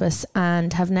smoke cannabis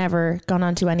and have never gone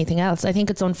on to anything else. I think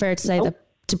it's unfair to say that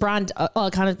to brand all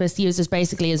cannabis users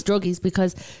basically as druggies,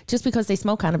 because just because they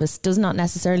smoke cannabis does not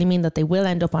necessarily mean that they will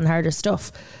end up on harder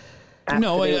stuff.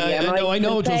 Absolutely. No, I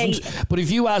know it doesn't. But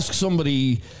if you ask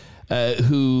somebody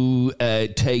who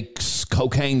takes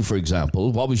cocaine, for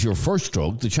example, what was your first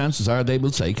drug? The chances are they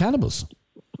will say cannabis.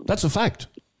 That's a fact.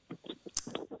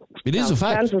 It is a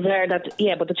fact. But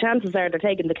the chances are they're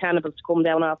taking the cannabis to come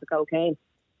down off the cocaine.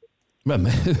 Well,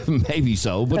 maybe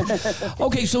so. But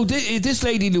okay, so this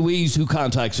lady Louise who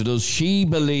contacted us, she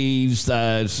believes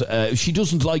that she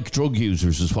doesn't like drug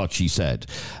users, is what she said.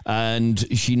 And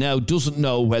she now doesn't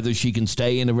know whether she can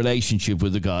stay in a relationship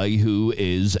with a guy who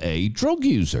is a drug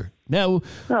user. Now,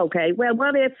 okay, well,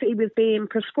 what if he was being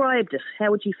prescribed it? How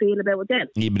would you feel about it then?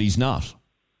 Yeah, but he's not.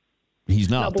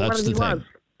 He's not. No, That's the thing.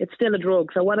 It's still a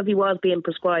drug. So what if he was being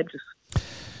prescribed it?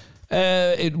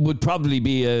 It would probably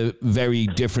be a very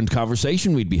different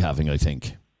conversation we'd be having, I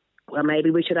think. Well,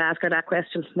 maybe we should ask her that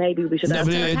question. Maybe we should ask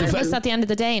her. Cannabis at the end of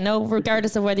the day, no,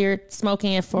 regardless of whether you're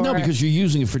smoking it for... No, because you're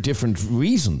using it for different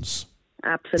reasons.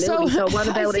 Absolutely. So what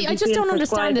about I just don't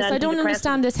understand this. I don't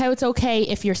understand this, how it's okay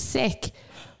if you're sick,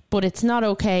 but it's not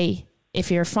okay if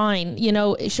you're fine. You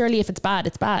know, surely if it's bad,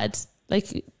 it's bad.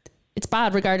 Like, it's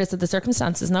bad regardless of the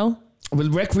circumstances, no? Well,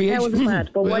 recreation... How is it bad?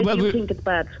 But why do you think it's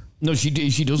bad? No, she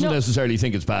doesn't necessarily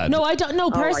think it's bad. No, I don't know.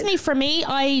 Personally, for me,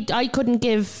 I couldn't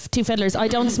give two fiddlers. I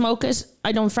don't smoke it.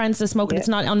 I don't have friends that smoke it. It's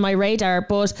not on my radar.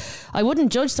 But I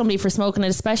wouldn't judge somebody for smoking it,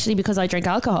 especially because I drink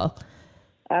alcohol.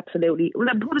 Absolutely. Well,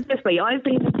 put it this way. I've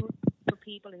been for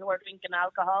people who are drinking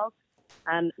alcohol,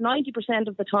 and 90%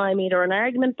 of the time either an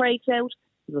argument breaks out,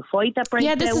 there's a fight that breaks out.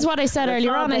 Yeah, this is what I said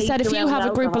earlier on. I said if you have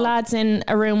a group of lads in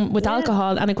a room with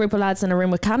alcohol and a group of lads in a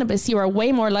room with cannabis, you are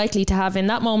way more likely to have, in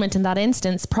that moment, in that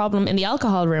instance, problem in the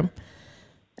alcohol room.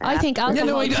 I think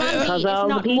alcohol can be, if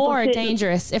not more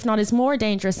dangerous, if not is more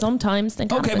dangerous sometimes than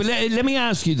cannabis. Okay, but let me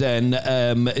ask you then,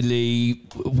 Lee,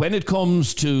 when it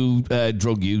comes to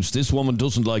drug use, this woman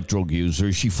doesn't like drug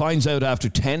users. She finds out after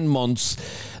 10 months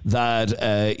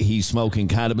that he's smoking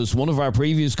cannabis. One of our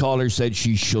previous callers said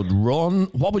she should run.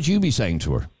 What would you be saying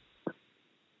to her?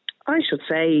 I should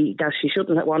say that she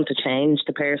shouldn't want to change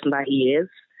the person that he is.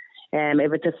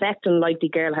 If it's affecting, like the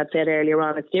girl had said earlier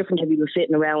on, it's different if he was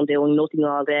sitting around doing nothing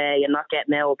all day and not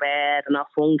getting out of bed and not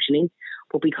functioning.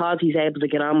 But because he's able to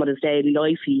get on with his daily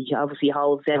life, he obviously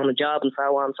holds down a job and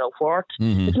so on and so forth.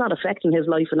 Mm-hmm. It's not affecting his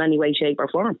life in any way, shape or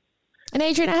form. And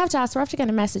Adrian, I have to ask, we're after getting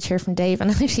a message here from Dave, and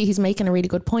actually he's making a really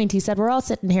good point. He said, we're all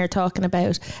sitting here talking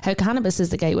about how cannabis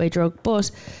is the gateway drug,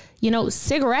 but, you know,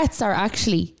 cigarettes are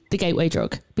actually the gateway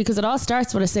drug because it all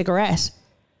starts with a cigarette.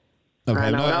 Okay,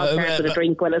 I know, it all started with a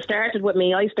drink. Well, it started with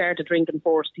me. I started drinking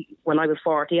when I was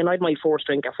 40, and I had my first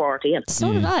drink at 14.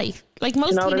 So did I. Like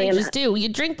most teenagers do. You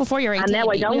drink before you're 18. And now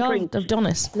I don't drink. I've done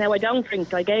it. Now I don't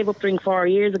drink. I gave up drink 4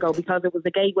 years ago because it was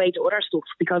a gateway to other stuff.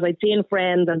 Because I'd seen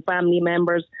friends and family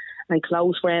members and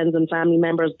close friends and family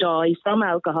members die from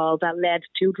alcohol that led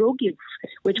to drug use,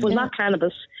 which was not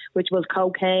cannabis, which was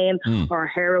cocaine or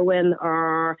heroin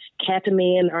or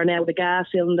ketamine, or now the gas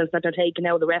cylinders that they're taking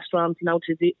out of the restaurants, you know,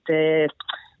 to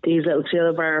these little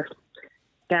silver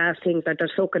gas things that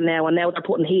they're sucking now, and now they're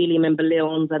putting helium in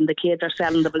balloons and the kids are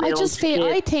selling the balloons.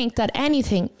 I think that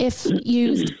anything, if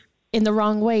used in the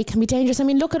wrong way, can be dangerous. I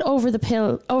mean, look at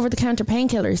over-the-counter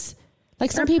painkillers.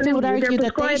 Like some people would argue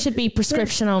that they should be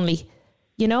prescription only.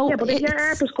 You know? Yeah, but if you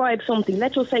are prescribed something,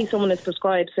 let's just say someone is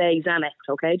prescribed, say, Xanax,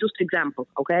 okay? Just example,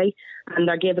 okay? And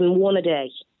they're given one a day,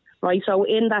 right? So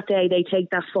in that day, they take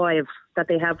that 5 that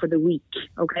they have for the week,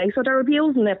 okay? So they're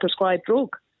abusing their prescribed drug.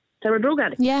 They're a drug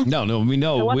addict. Yeah. No, we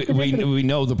know. So we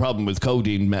know the problem with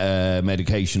codeine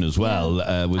medication as well.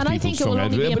 With and I think it will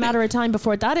only be a matter of time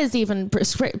before that is even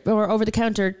prescribed or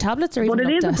over-the-counter tablets are even But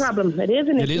it is a problem. It is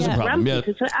an issue. It is a problem, rampant.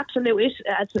 yeah. It's an absolute issue.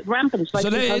 It's rampant. So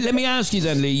let me ask you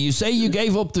then, Lee. You say you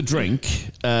gave up the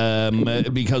drink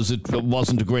because it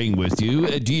wasn't agreeing with you.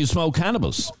 Do you smoke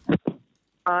cannabis?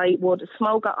 I would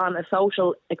smoke it on a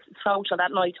social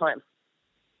at night time.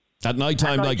 At night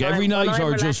time, like every night,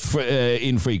 or just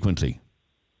infrequently?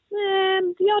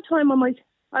 The odd time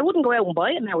I wouldn't go out and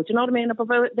buy it now. Do you know what I mean? If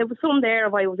there was some there,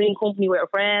 if I was in company with a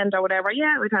friend or whatever,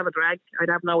 yeah, I'd have a drag. I'd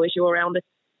have no issue around it.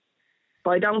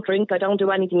 But I don't drink. I don't do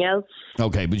anything else.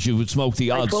 Okay, but you would smoke the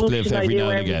odd spliff every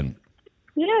now and again.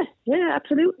 Yeah,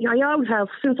 absolutely. I always have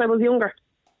since I was younger.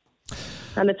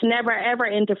 And it's never, ever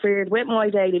interfered with my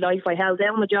daily life. I held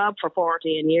down the job for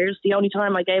 14 years. The only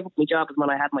time I gave up my job was when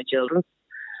I had my children.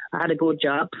 I had a good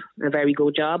job, a very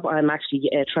good job. I'm actually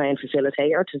a trained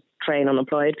facilitator to train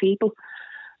unemployed people.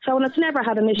 So and it's never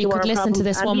had an issue or a problem. You could listen to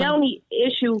this woman. The only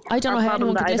issue I don't know how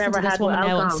anyone could listen to this woman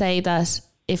now and say that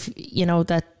if, you know,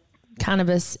 that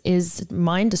cannabis is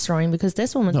mind destroying, because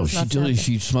this woman no,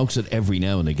 she smokes it every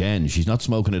now and again. She's not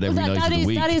smoking it every night of the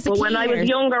week. That is when I was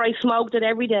younger, I smoked it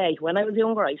every day. When I was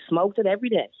younger, I smoked it every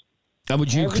day. And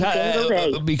would you,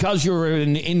 because you're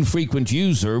an infrequent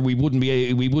user, we wouldn't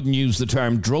use the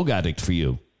term drug addict for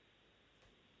you.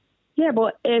 Yeah,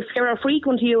 but if you're a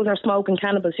frequent user smoking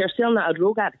cannabis, you're still not a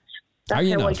drug addict. That's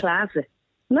how I class it.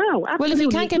 No, absolutely. Well, if you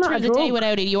can't get through the day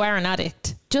without it, you are an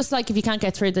addict. Just like if you can't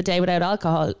get through the day without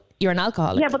alcohol, you're an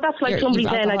alcoholic. Yeah, but that's like somebody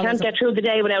saying I can't get through the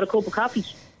day without a cup of coffee.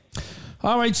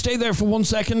 All right, stay there for 1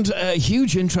 second.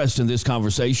 Huge interest in this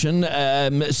conversation.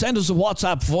 Send us a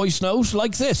WhatsApp voice note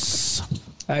like this.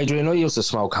 Adrian, I used to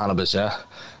smoke cannabis, yeah?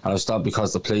 And I stopped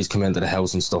because the police come into the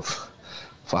house and stuff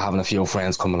for having a few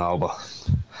friends coming over.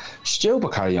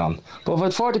 Stupid carry on. But if I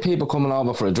had 40 people coming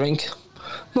over for a drink,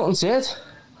 nothing said.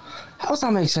 How does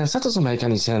that make sense? That doesn't make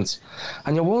any sense.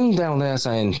 And you're one down there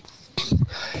saying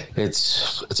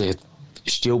it's a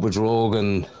stupid drug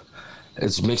and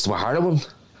it's mixed with heroin.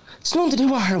 It's nothing to do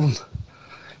with heroin.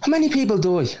 How many people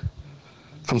die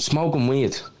from smoking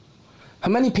weed?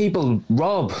 How many people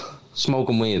rob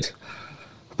smoking weed?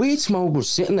 Weed smokers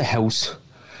sit in the house,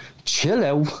 chill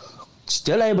out,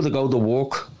 still able to go to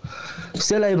work,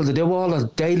 still able to do all the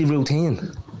daily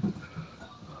routine.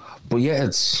 But yeah,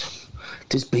 it's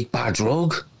this big bad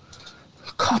drug.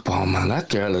 Cop on, man, that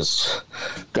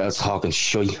girl's talking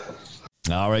shit.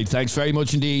 All right, thanks very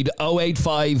much indeed.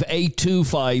 085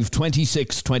 825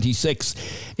 2626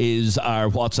 is our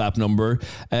WhatsApp number.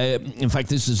 In fact,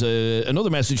 this is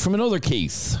another message from another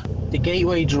Keith. The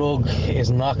gateway drug is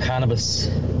not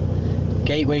cannabis.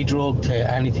 Gateway drug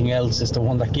to anything else is the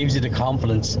one that gives you the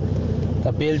confidence,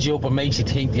 that builds you up and makes you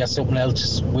think there's something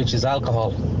else, which is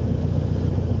alcohol.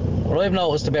 What I've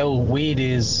noticed about weed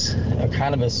is, or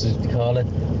cannabis as we call it,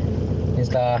 is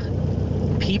that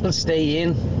people stay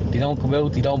in. They don't come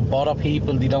out, they don't bother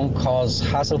people, they don't cause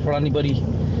hassle for anybody.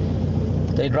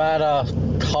 They'd rather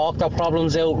talk their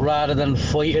problems out rather than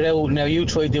fight it out. Now you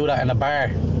try to do that in a bar.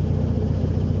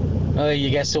 You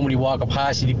get somebody walking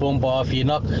past you, they bump off you,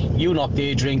 knock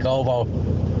their drink over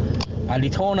and they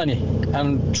turn on you,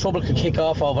 and trouble could kick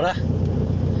off over that.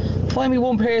 Find me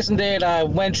one person there that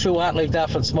went through that like that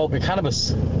from smoking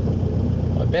cannabis.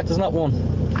 I bet there's not one.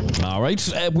 All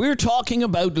right, we're talking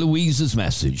about Louise's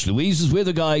message. Louise is with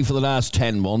a guy for the last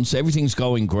 10 months. Everything's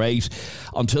going great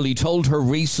until he told her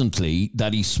recently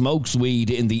that he smokes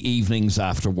weed in the evenings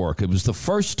after work. It was the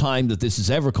first time that this has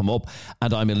ever come up,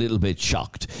 and I'm a little bit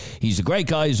shocked. He's a great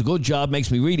guy, he's a good job, makes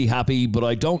me really happy, but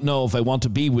I don't know if I want to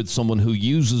be with someone who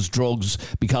uses drugs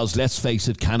because, let's face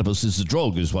it, cannabis is a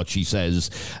drug, is what she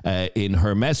says in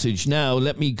her message. Now,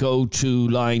 let me go to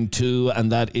line 2,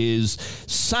 and that is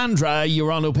Sandra.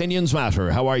 You're on Opinions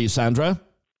Matter. How are you, Sandra?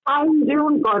 I'm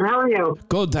doing good. How are you?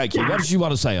 Good, thank you. What did you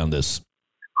want to say on this?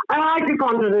 I just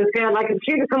wanted to say, like, if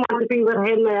she doesn't want to be with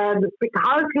him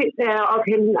because of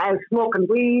him smoking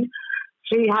weed,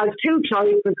 she has two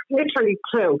choices, literally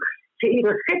two. To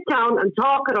either sit down and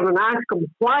talk to him and ask him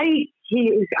why he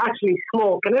is actually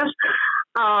smoking it,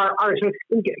 or just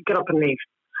get up and leave.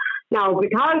 Now,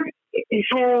 because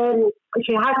she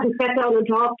has to sit down and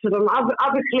talk to them,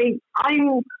 obviously,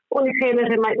 I'm only saying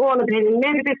it in my own opinion.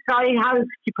 Maybe this guy has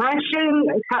depression,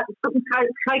 something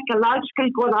psychological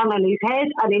going on in his head,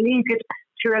 and he needs it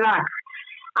to relax.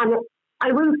 And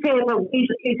I will say that weed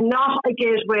is not a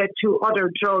gateway to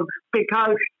other drugs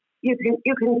because you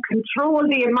can control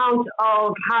the amount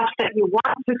of hash that you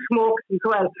want to smoke as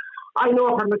well. I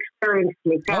know from experience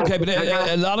myself. Okay, but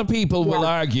a lot of people will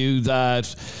argue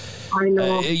that I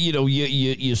know.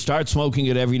 You start smoking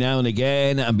it every now and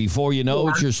again, and before you know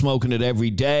it, you're smoking it every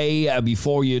day. And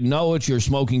before you know it, you're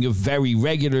smoking it very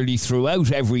regularly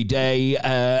throughout every day,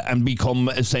 and become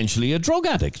essentially a drug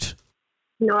addict.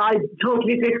 No, I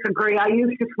totally disagree. I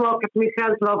used to smoke it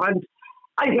myself, love, and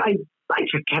I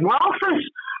just came off it.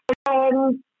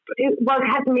 It was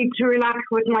helping me to relax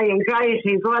with my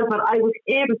anxiety as well, but I was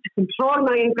able to control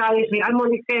my anxiety. I'm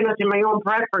only saying it in my own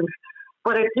preference,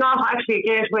 but it's not actually a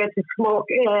gateway to smoke.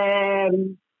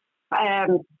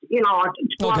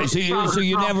 Okay, so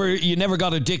you never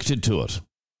got addicted to it.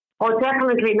 Oh,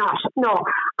 definitely not. No,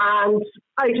 and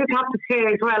I just have to say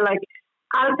as well, like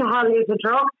alcohol is a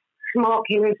drug,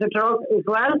 smoking is a drug as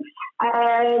well.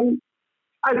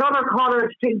 Other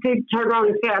callers did turn around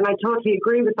and say, and I totally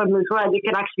agree with them as well, you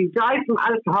can actually die from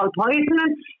alcohol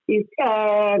poisoning. You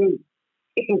can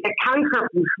get cancer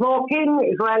from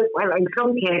smoking as well, in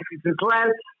some cases as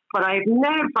well. But I've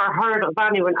never heard of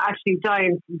anyone actually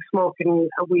dying from smoking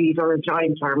a weed or a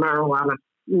joint or marijuana.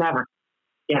 Never.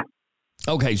 Yeah.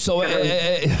 Okay, so,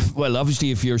 well,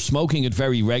 obviously if you're smoking it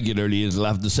very regularly, it'll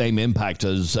have the same impact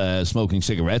as smoking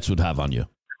cigarettes would have on you.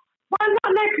 Well,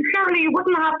 not necessarily. You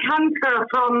wouldn't have cancer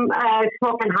from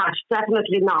smoking hash.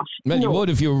 Definitely not. Well, you would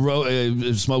if you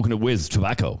were smoking it with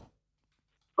tobacco.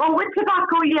 Oh, with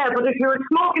tobacco, yeah. But if you were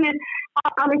smoking it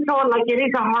on its own, like it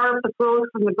is a herb that grows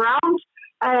from the ground,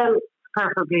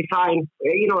 perfectly fine.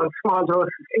 A small dose,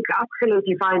 it's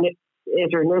absolutely fine.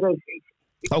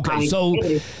 Okay, so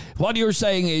what you're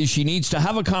saying is she needs to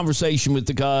have a conversation with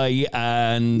the guy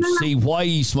and see why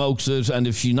he smokes it, and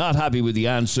if she's not happy with the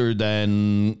answer,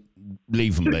 then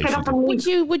leave him, basically.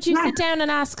 Would you sit down and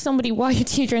ask somebody, why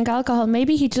do you drink alcohol?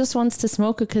 Maybe he just wants to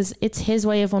smoke it because it's his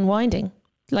way of unwinding.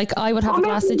 Like I would have a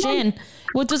glass of gin.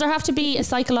 Well, does there have to be a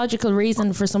psychological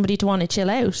reason for somebody to want to chill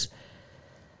out?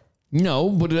 No,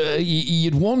 but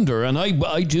you'd wonder, and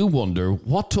I do wonder,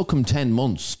 what took him 10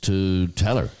 months to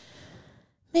tell her?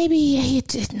 Maybe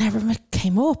it never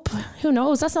came up. Who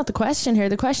knows? That's not the question here.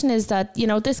 The question is that,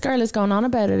 this girl is going on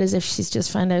about it as if she's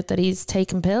just found out that he's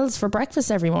taking pills for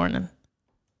breakfast every morning.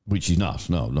 Which he's not.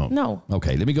 No. No.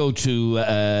 Okay, let me go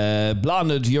to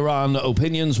Blonde. You're on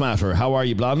Opinions Matter. How are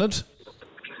you, Blonde?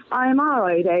 I'm all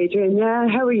right, Adrian. Yeah,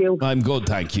 how are you? I'm good,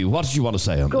 thank you. What did you want to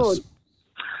say on this?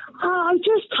 I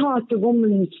just thought the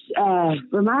woman's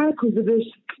remark was a bit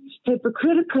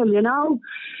hypocritical,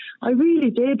 I really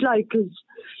did, because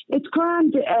it's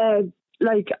grand,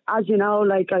 as you know,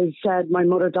 like I said, my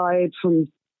mother died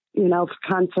from, for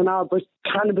cancer and all, but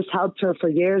cannabis helped her for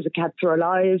years. It kept her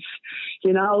alive,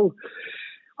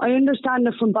 I understand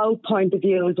it from both point of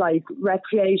views, like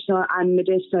recreational and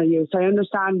medicinal use. I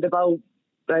understand about,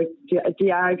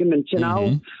 the argument,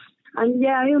 Mm-hmm. And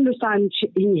yeah, I understand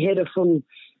he hid it from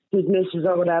his missus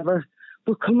or whatever,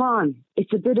 but come on,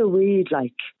 it's a bit of weed,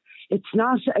 It's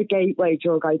not a gateway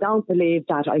drug. I don't believe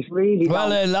that. I really don't.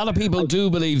 Well, a lot of people do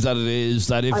believe that it is.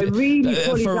 That if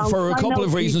for a couple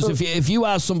of reasons, if you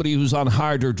ask somebody who's on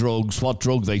harder drugs what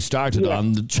drug they started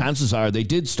on, the chances are they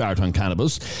did start on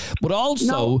cannabis. But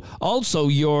also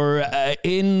you're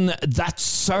in that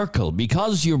circle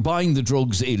because you're buying the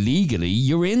drugs illegally.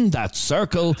 You're in that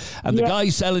circle, and the guy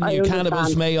selling you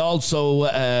cannabis may also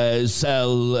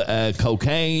sell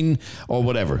cocaine or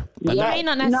whatever. You may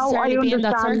not necessarily be in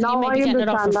that circle. You may be getting it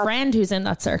off a friend who's in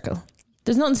that circle.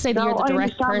 There's nothing to say that you're the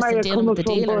direct person dealing with the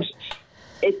dealer.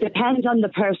 It depends on the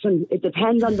person.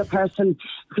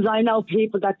 Because I know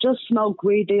people that just smoke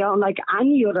weed. They don't like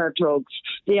any other drugs.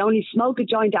 They only smoke a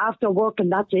joint after work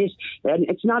and that's it. And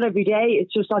it's not every day.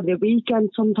 It's just on the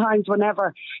weekend sometimes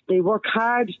whenever they work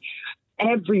hard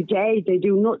every day. They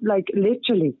do not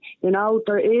literally,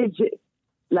 there is...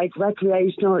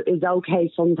 recreational is okay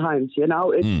sometimes,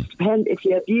 It depends if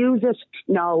you abuse it.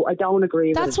 No, I don't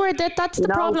agree. That's the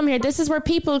problem here. This is where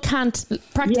people can't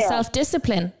practice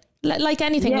self-discipline. Like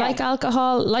anything, like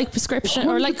alcohol, like prescription,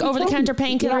 or like over-the-counter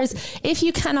painkillers. If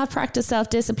you cannot practice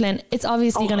self-discipline, it's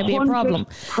obviously going to be a problem.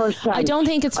 I don't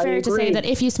think it's fair to say that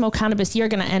if you smoke cannabis, you're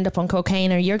going to end up on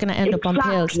cocaine or you're going to end up on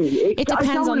pills. It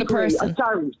depends on the person.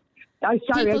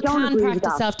 People can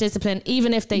practice self-discipline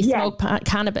even if they smoke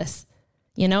cannabis.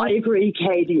 I agree,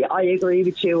 Katie. I agree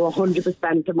with you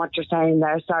 100% on what you're saying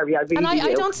there. Sorry, I really do.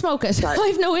 I don't smoke it. I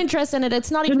have no interest in it. It's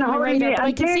not even on my radar, but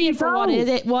I can see it for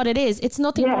what it is. It's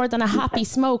nothing more than a happy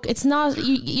smoke. It's not,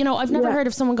 I've never heard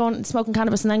of someone smoking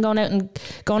cannabis and then going out and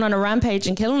going on a rampage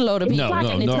and killing a load of people.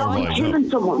 Killing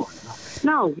someone.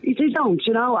 No, they don't,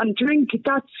 you know. And drink,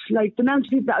 that's like the amount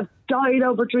of people that have died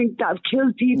over drink, that have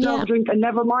killed people over drink, and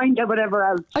never mind whatever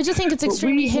else. I just think it's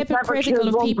extremely hypocritical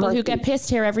of people who get pissed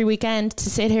here every weekend to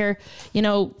sit here, you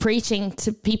know, preaching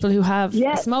to people who have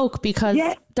a smoke, because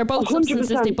they're both 100%.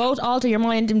 Substances. They both alter your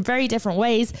mind in very different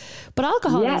ways. But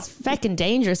alcohol is feckin'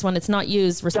 dangerous when it's not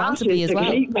used responsibly as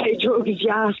well. Drugs, if you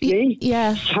ask me.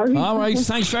 Yeah. Sorry. All right.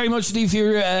 Thanks very much, Steve, for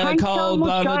your call. So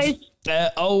much, guys.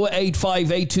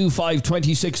 085 825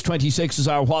 2626 is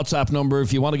our WhatsApp number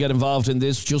if you want to get involved in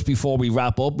this. Just before we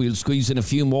wrap up, we'll squeeze in a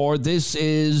few more. This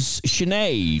is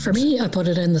Sinead. For me, I put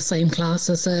it in the same class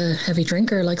as a heavy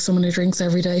drinker, like someone who drinks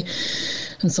every day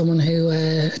and someone who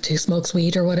smokes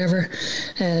weed or whatever.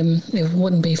 It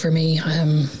wouldn't be for me.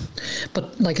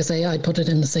 But like I say, I'd put it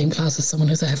in the same class as someone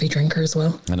who's a heavy drinker as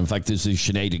well. And in fact, this is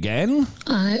Sinead again.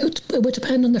 It would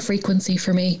depend on the frequency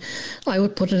for me. I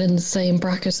would put it in the same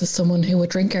bracket as someone who would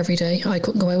drink every day. I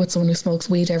couldn't go out with someone who smokes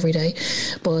weed every day,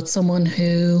 but someone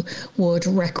who would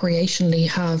recreationally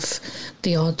have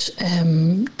the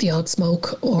odd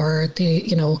smoke or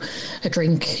a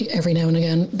drink every now and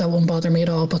again, that won't bother me at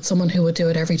all. But someone who would do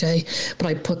it every day, but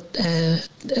I'd put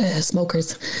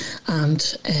smokers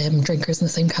and drinkers in the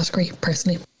same category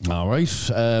personally. All right,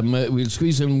 we'll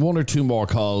squeeze in one or two more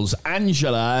calls.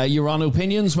 Angela, you're on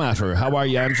Opinions Matter. How are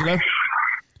you, Angela?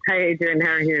 Hi, Adrian.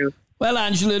 How are you? Well,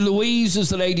 Angela, Louise is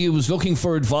the lady who was looking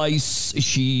for advice.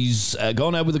 She's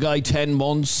gone out with a guy 10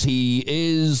 months. He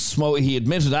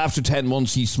admitted after 10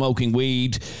 months he's smoking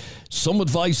weed. Some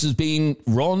advice is being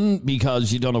run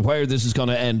because you don't know where this is going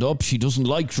to end up. She doesn't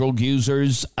like drug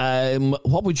users.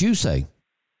 What would you say?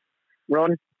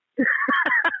 Run.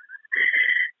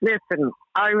 Listen,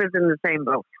 I was in the same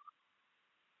boat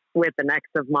with an ex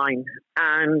of mine.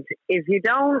 And if you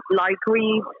don't like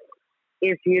weed,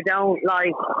 if you don't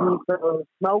like people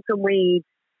smoking weed,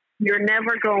 you're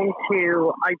never going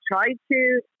to. I tried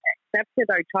to accept it.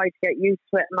 I tried to get used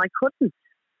to it, and I couldn't.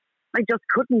 I just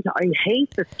couldn't. I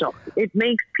hate the stuff. It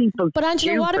makes people. But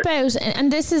Angela, what about?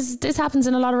 And this happens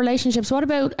in a lot of relationships. What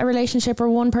about a relationship where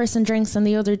one person drinks and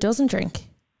the other doesn't drink?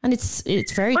 And it's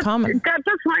very common. That's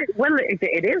right. Well,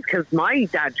 it is, because my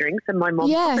dad drinks and my mum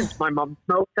doesn't. My mum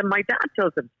smokes and my dad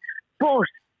doesn't. But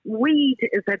weed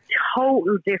is a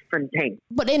total different thing.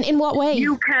 But in what way?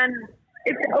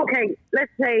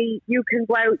 Let's say you can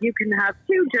go out, you can have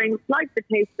 2 drinks, like the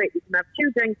taste of it, you can have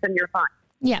 2 drinks and you're fine.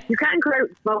 Yeah. You can't go out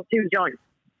and smoke 2 joints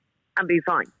and be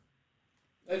fine.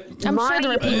 I'm sure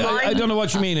there are people. I don't know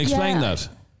what you mean. Explain that.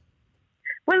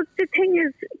 Well, the thing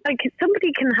is, like,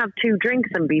 somebody can have 2 drinks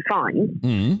and be fine.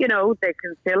 Mm. You know, they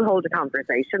can still hold a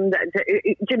conversation.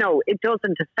 You know, it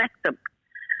doesn't affect them.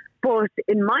 But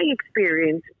in my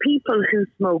experience, people who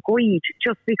smoke weed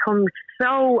just become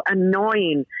so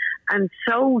annoying and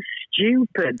so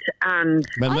stupid. And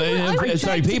people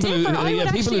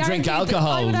who drink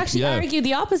alcohol. I would actually argue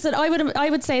the opposite. I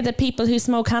would say that people who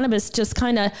smoke cannabis just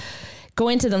kind of go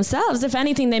into themselves. If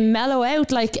anything, they mellow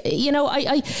out. Like, you know,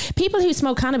 people who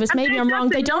smoke cannabis, maybe I'm wrong,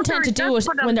 they don't tend to do it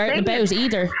when they're out and about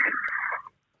either.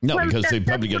 No, because they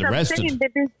probably get arrested.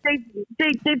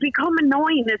 They become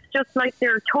annoying. It's just like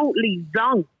they're totally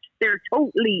zonked. They're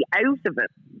totally out of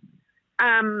it.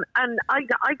 And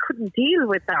I couldn't deal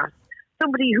with that.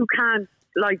 Somebody who can't,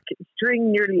 like,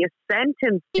 string nearly a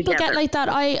sentence People together. get like that.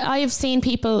 I have seen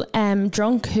people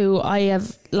drunk who I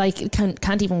have, like,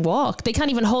 can't even walk. They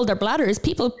can't even hold their bladders.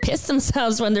 People piss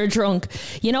themselves when they're drunk.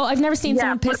 You know, I've never seen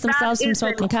someone piss themselves from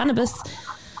smoking cannabis.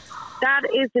 That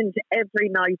isn't every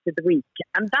night of the week,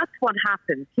 and that's what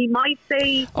happens. He might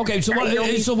say... Okay, so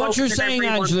what you're saying,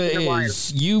 Angela,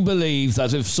 is you believe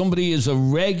that if somebody is a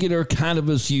regular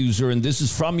cannabis user, and this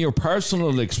is from your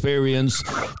personal experience,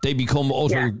 they become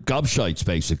utter gobshites,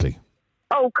 basically.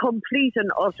 Oh, complete and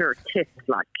utter tits,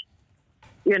 like.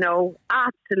 You know,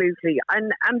 absolutely.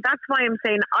 And that's why I'm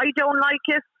saying I don't like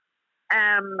it.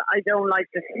 I don't like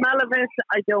the smell of it.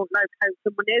 I don't like how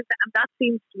someone is. And that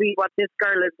seems to be what this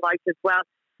girl is like as well.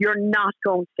 You're not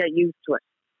going to get used to it.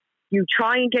 You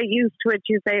try and get used to it.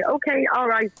 You say, okay, all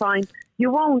right, fine. You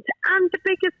won't. And the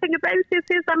biggest thing about this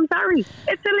is, I'm sorry,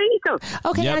 it's illegal.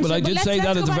 Okay, yeah, but I did say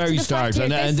that at the very start.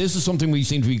 And this is something we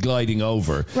seem to be gliding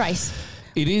over. Right.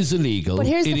 It is illegal. But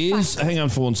here's the fact. Hang on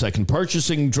for 1 second.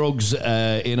 Purchasing drugs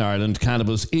in Ireland,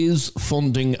 cannabis, is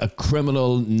funding a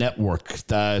criminal network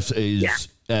that is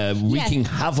wreaking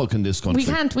havoc in this country.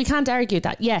 We can't argue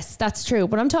that. Yes, that's true.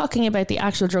 But I'm talking about the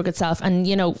actual drug itself, and,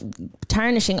 you know,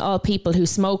 tarnishing all people who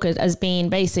smoke it as being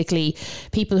basically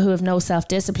people who have no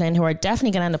self-discipline, who are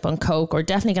definitely going to end up on coke, or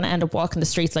definitely going to end up walking the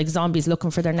streets like zombies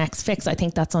looking for their next fix. I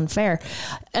think that's unfair.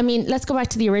 I mean, let's go back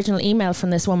to the original email from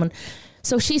this woman.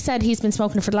 So she said he's been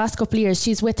smoking it for the last couple of years.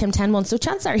 She's with him 10 months. So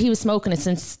chances are he was smoking it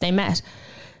since they met.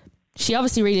 She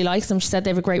obviously really likes him. She said they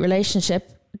have a great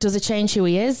relationship. Does it change who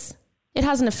he is? It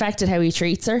hasn't affected how he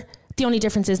treats her. The only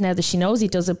difference is now that she knows he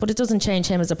does it, but it doesn't change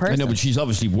him as a person. I know, but she's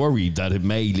obviously worried that it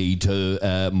may lead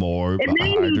to more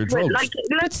harder drugs.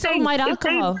 But so might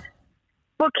alcohol.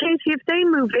 But Katie, if they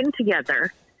move in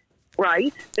together,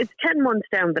 right, it's 10 months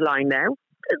down the line now.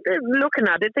 Looking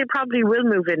at it, they probably will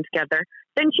move in together.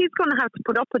 Then she's going to have to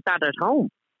put up with that at home.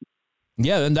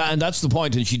 Yeah, and that's the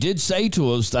point. And she did say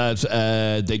to us that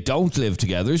they don't live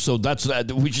together, so that's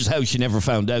which is how she never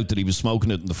found out that he was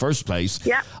smoking it in the first place.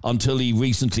 Yeah. Until he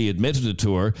recently admitted it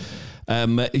to her.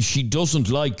 She doesn't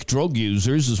like drug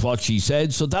users, is what she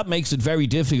said. So that makes it very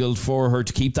difficult for her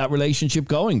to keep that relationship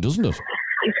going, doesn't it?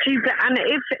 And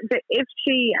if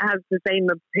she has the same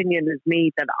opinion as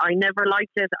me that I never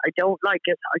liked it, I don't like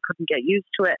it, I couldn't get used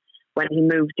to it when he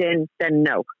moved in, then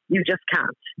no, you just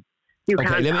can't.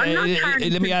 Okay,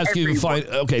 let me ask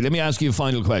you a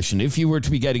final question. If you were to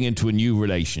be getting into a new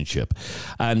relationship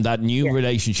and that new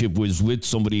relationship was with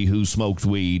somebody who smoked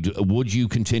weed, would you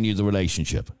continue the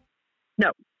relationship?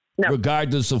 No.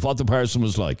 Regardless of what the person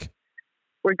was like?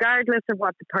 Regardless of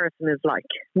what the person is like.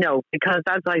 No, because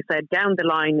as I said, down the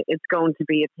line, it's going to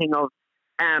be a thing of,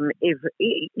 if,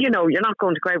 you know, you're not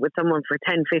going to go out with someone for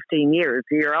 10, 15 years.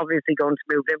 You're obviously going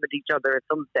to move in with each other at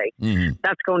some stage. Mm-hmm.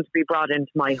 That's going to be brought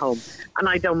into my home. And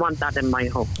I don't want that in my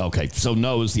home. Okay, so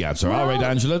no is the answer. All right,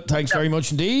 Angela, thanks very much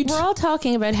indeed. We're all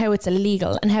talking about how it's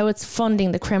illegal and how it's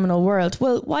funding the criminal world.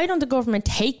 Well, why don't the government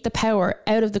take the power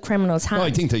out of the criminals' hands? No,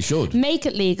 I think they should. Make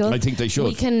it legal. I think they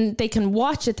should. They can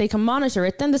watch it, they can monitor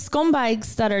it. Then the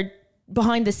scumbags that are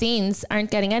behind the scenes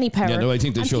aren't getting any power. Yeah, no, I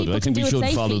think they should. I think we should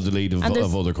follow the lead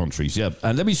of other countries. Yeah.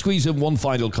 And let me squeeze in one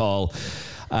final call.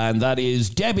 And that is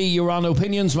Debbie, you're on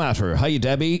Opinions Matter. Hiya,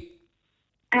 Debbie.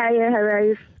 Hiya, how are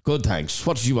you? Good, thanks.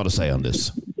 What did you want to say on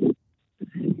this?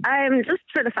 Just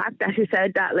for the fact that she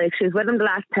said that, like, she's with him the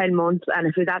last 10 months, and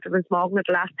if he's after been smoking it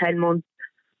the last 10 months,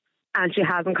 and she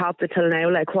hasn't copped it till now,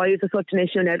 like, why is it such an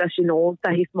issue now that she knows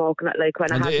that he's smoking it, like,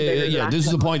 when it hasn't been this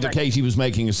is the point that Katie was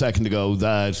making a second ago,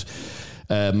 that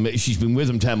she's been with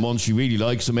him 10 months, she really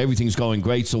likes him, everything's going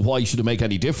great, so why should it make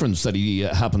any difference that he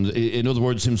happened? In other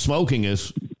words, him smoking it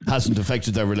hasn't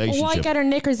affected their relationship. Why get her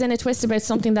knickers in a twist about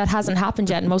something that hasn't happened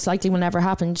yet and most likely will never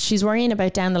happen? She's worrying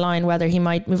about down the line whether he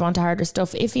might move on to harder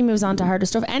stuff. If he moves on to harder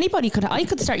stuff, I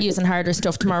could start using harder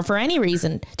stuff tomorrow for any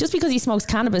reason. Just because he smokes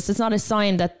cannabis, it's not a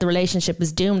sign that the relationship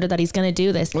is doomed or that he's going to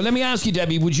do this. Well, let me ask you,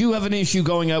 Debbie, would you have an issue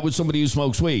going out with somebody who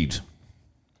smokes weed?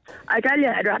 I tell you,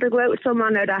 I'd rather go out with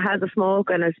someone now that has a smoke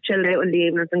and is chilled out in the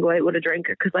evenings than go out with a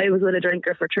drinker, because I was with a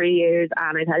drinker for 3 years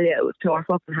and I tell you, it was pure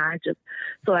fucking hardship.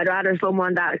 So I'd rather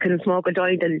someone that can smoke a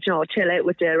joint and, you know, chill out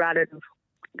with you rather than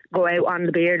go out on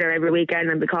the beard or every weekend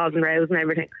and be causing rows and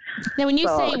everything. Now, when you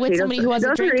say with somebody who was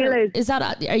a drinker,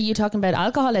 are you talking about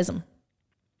alcoholism?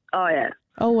 Oh, yeah.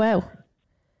 Oh, wow.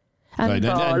 And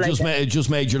it just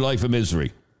made your life a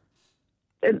misery.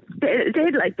 It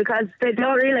did, like, because they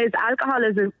don't realise alcohol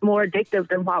is more addictive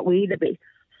than what weed would be.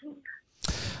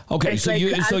 Okay, it's so like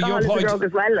your point, drug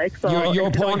as well, like, so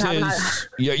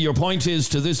your point is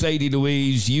to this lady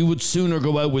Louise, you would sooner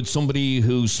go out with somebody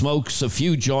who smokes a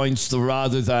few joints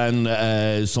rather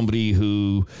than somebody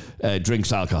who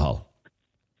drinks alcohol.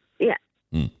 Yeah.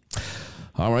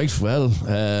 All right, well,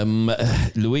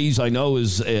 Louise, I know,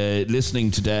 is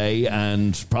listening today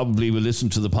and probably will listen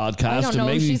to the podcast. I don't know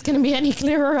if she's going to be any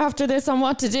clearer after this on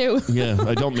what to do. Yeah,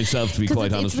 I don't myself, to be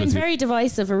quite honest with you. It's been very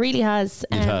divisive, it really has.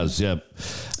 It has, yeah.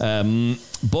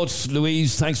 But,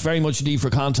 Louise, thanks very much indeed for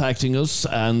contacting us,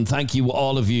 and thank you,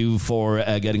 all of you, for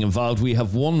getting involved. We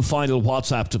have one final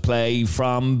WhatsApp to play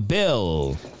from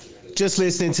Bill. Just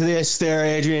listening to this there,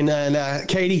 Adrian and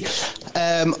Katie,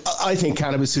 I think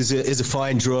cannabis is a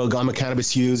fine drug. I'm a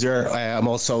cannabis user. I'm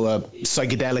also a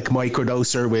psychedelic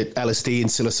microdoser with LSD and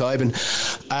psilocybin.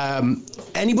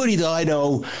 Anybody that I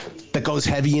know that goes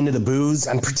heavy into the booze,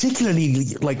 and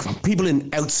particularly like people in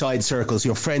outside circles,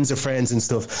 your friends of friends and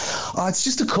stuff, it's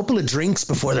just a couple of drinks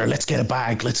before they're, let's get a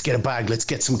bag, let's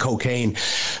get some cocaine.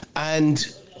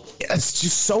 And it's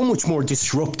just so much more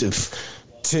disruptive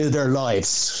to their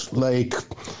lives. Like,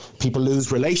 people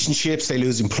lose relationships, they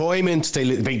lose employment, they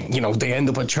end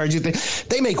up on charges.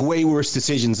 They make way worse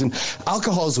decisions, and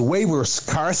alcohol's a way worse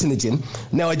carcinogen.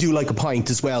 Now, I do like a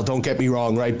pint as well, don't get me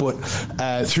wrong, right? But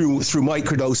through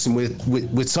microdosing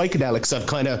with psychedelics, I've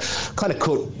kind of cut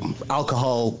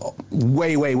alcohol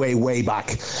way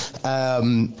back.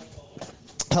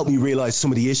 helped me realize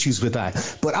some of the issues with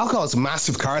that. But alcohol is a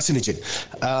massive carcinogen.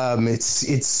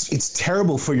 It's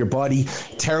terrible for your body,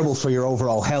 terrible for your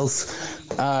overall health.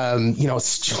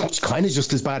 It's kind of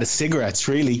just as bad as cigarettes,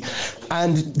 really.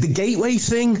 And the gateway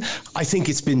thing, I think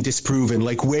it's been disproven.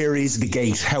 Like, where is the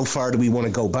gate? How far do we want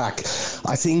to go back?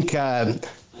 I think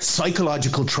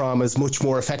psychological trauma is much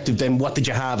more effective than what did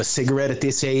you have, a cigarette at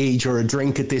this age or a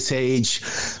drink at this age.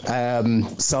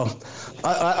 So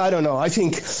I don't know. I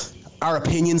think our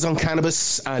opinions on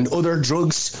cannabis and other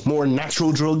drugs, more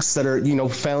natural drugs that are,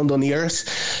 found on the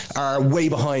earth, are way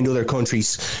behind other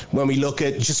countries. When we look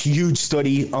at just huge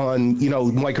study on,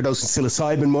 microdosing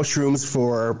psilocybin mushrooms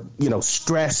for,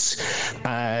 stress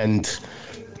and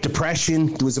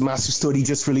depression. There was a massive study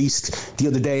just released the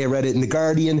other day. I read it in The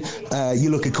Guardian.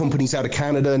 You look at companies out of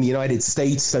Canada and the United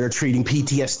States that are treating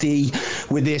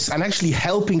PTSD with this and actually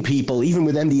helping people, even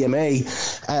with MDMA,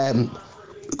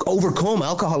 overcome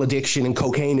alcohol addiction and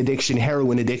cocaine addiction,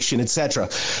 heroin addiction, etc.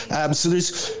 So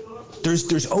there's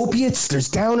opiates, there's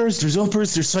downers, there's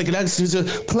uppers, there's psychedelics, there's a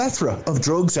plethora of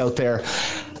drugs out there.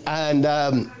 And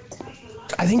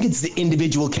I think it's the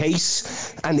individual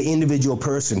case and the individual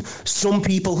person. Some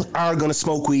people are going to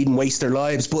smoke weed and waste their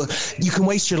lives, but you can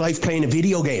waste your life playing a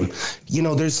video game.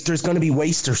 There's going to be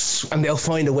wasters, and they'll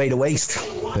find a way to waste.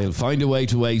 They'll find a way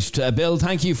to waste. Bill,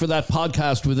 thank you for that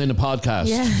podcast within a podcast.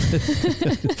 Yeah.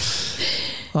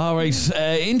 All right.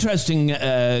 Interesting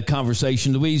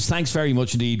conversation. Louise, thanks very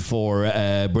much indeed for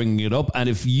bringing it up. And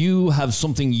if you have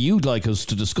something you'd like us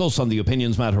to discuss on the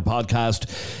Opinions Matter podcast,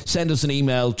 send us an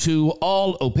email to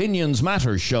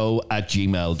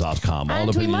allopinionsmattershow@gmail.com.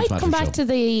 And we might come back to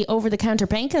the over-the-counter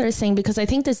painkillers thing, because I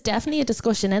think there's definitely a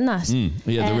discussion in that.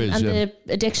 Yeah, there is. And the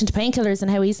addiction to painkillers and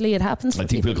how easily it happens for I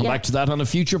think people. we'll come back to that on a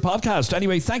future podcast.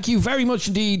 Anyway, thank you very much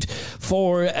indeed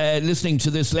for listening to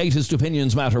this latest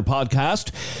Opinions Matter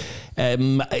podcast.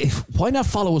 Why not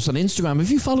follow us on Instagram? Have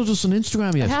you followed us on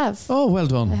Instagram yet? I have. Oh, well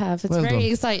done. I have. It's well very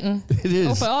done. exciting. It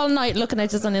is. Up all night looking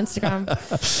at us on Instagram.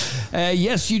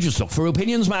 Yes, you just look for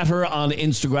Opinions Matter on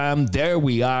Instagram. There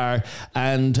we are.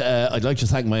 And I'd like to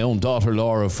thank my own daughter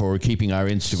Laura for keeping our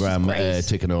Instagram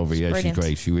ticking over. Yeah, she's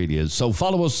great. She really is. So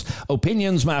follow us,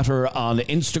 Opinions Matter on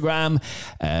Instagram.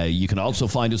 You can also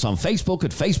find us on Facebook at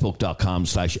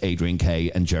facebook.com/Adrian K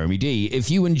and Jeremy D.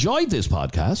 If you enjoyed this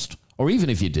podcast, or even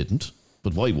if you didn't,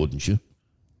 but why wouldn't you?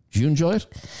 Did you enjoy it?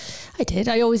 I did.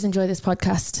 I always enjoy this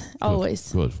podcast.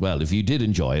 Always. Good. Well, if you did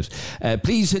enjoy it,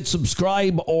 please hit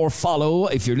subscribe or follow.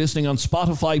 If you're listening on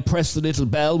Spotify, press the little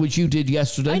bell, which you did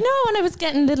yesterday. I know, and I was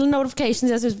getting little notifications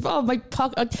as my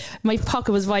pocket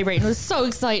was vibrating. It was so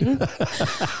exciting.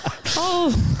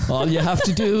 All you have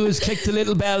to do is click the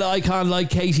little bell icon like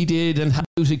Katie did and have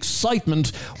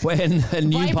excitement when a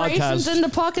new vibrations podcast. in the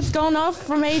pockets going off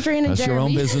from Adrian and That's Jeremy. your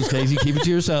own business, Katie. Keep it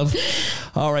to yourself.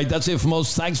 All right, that's it from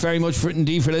us. Thanks very much for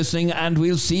listening, and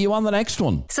we'll see you on the next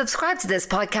one. Subscribe to this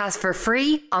podcast for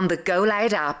free on the Go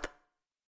Loud app.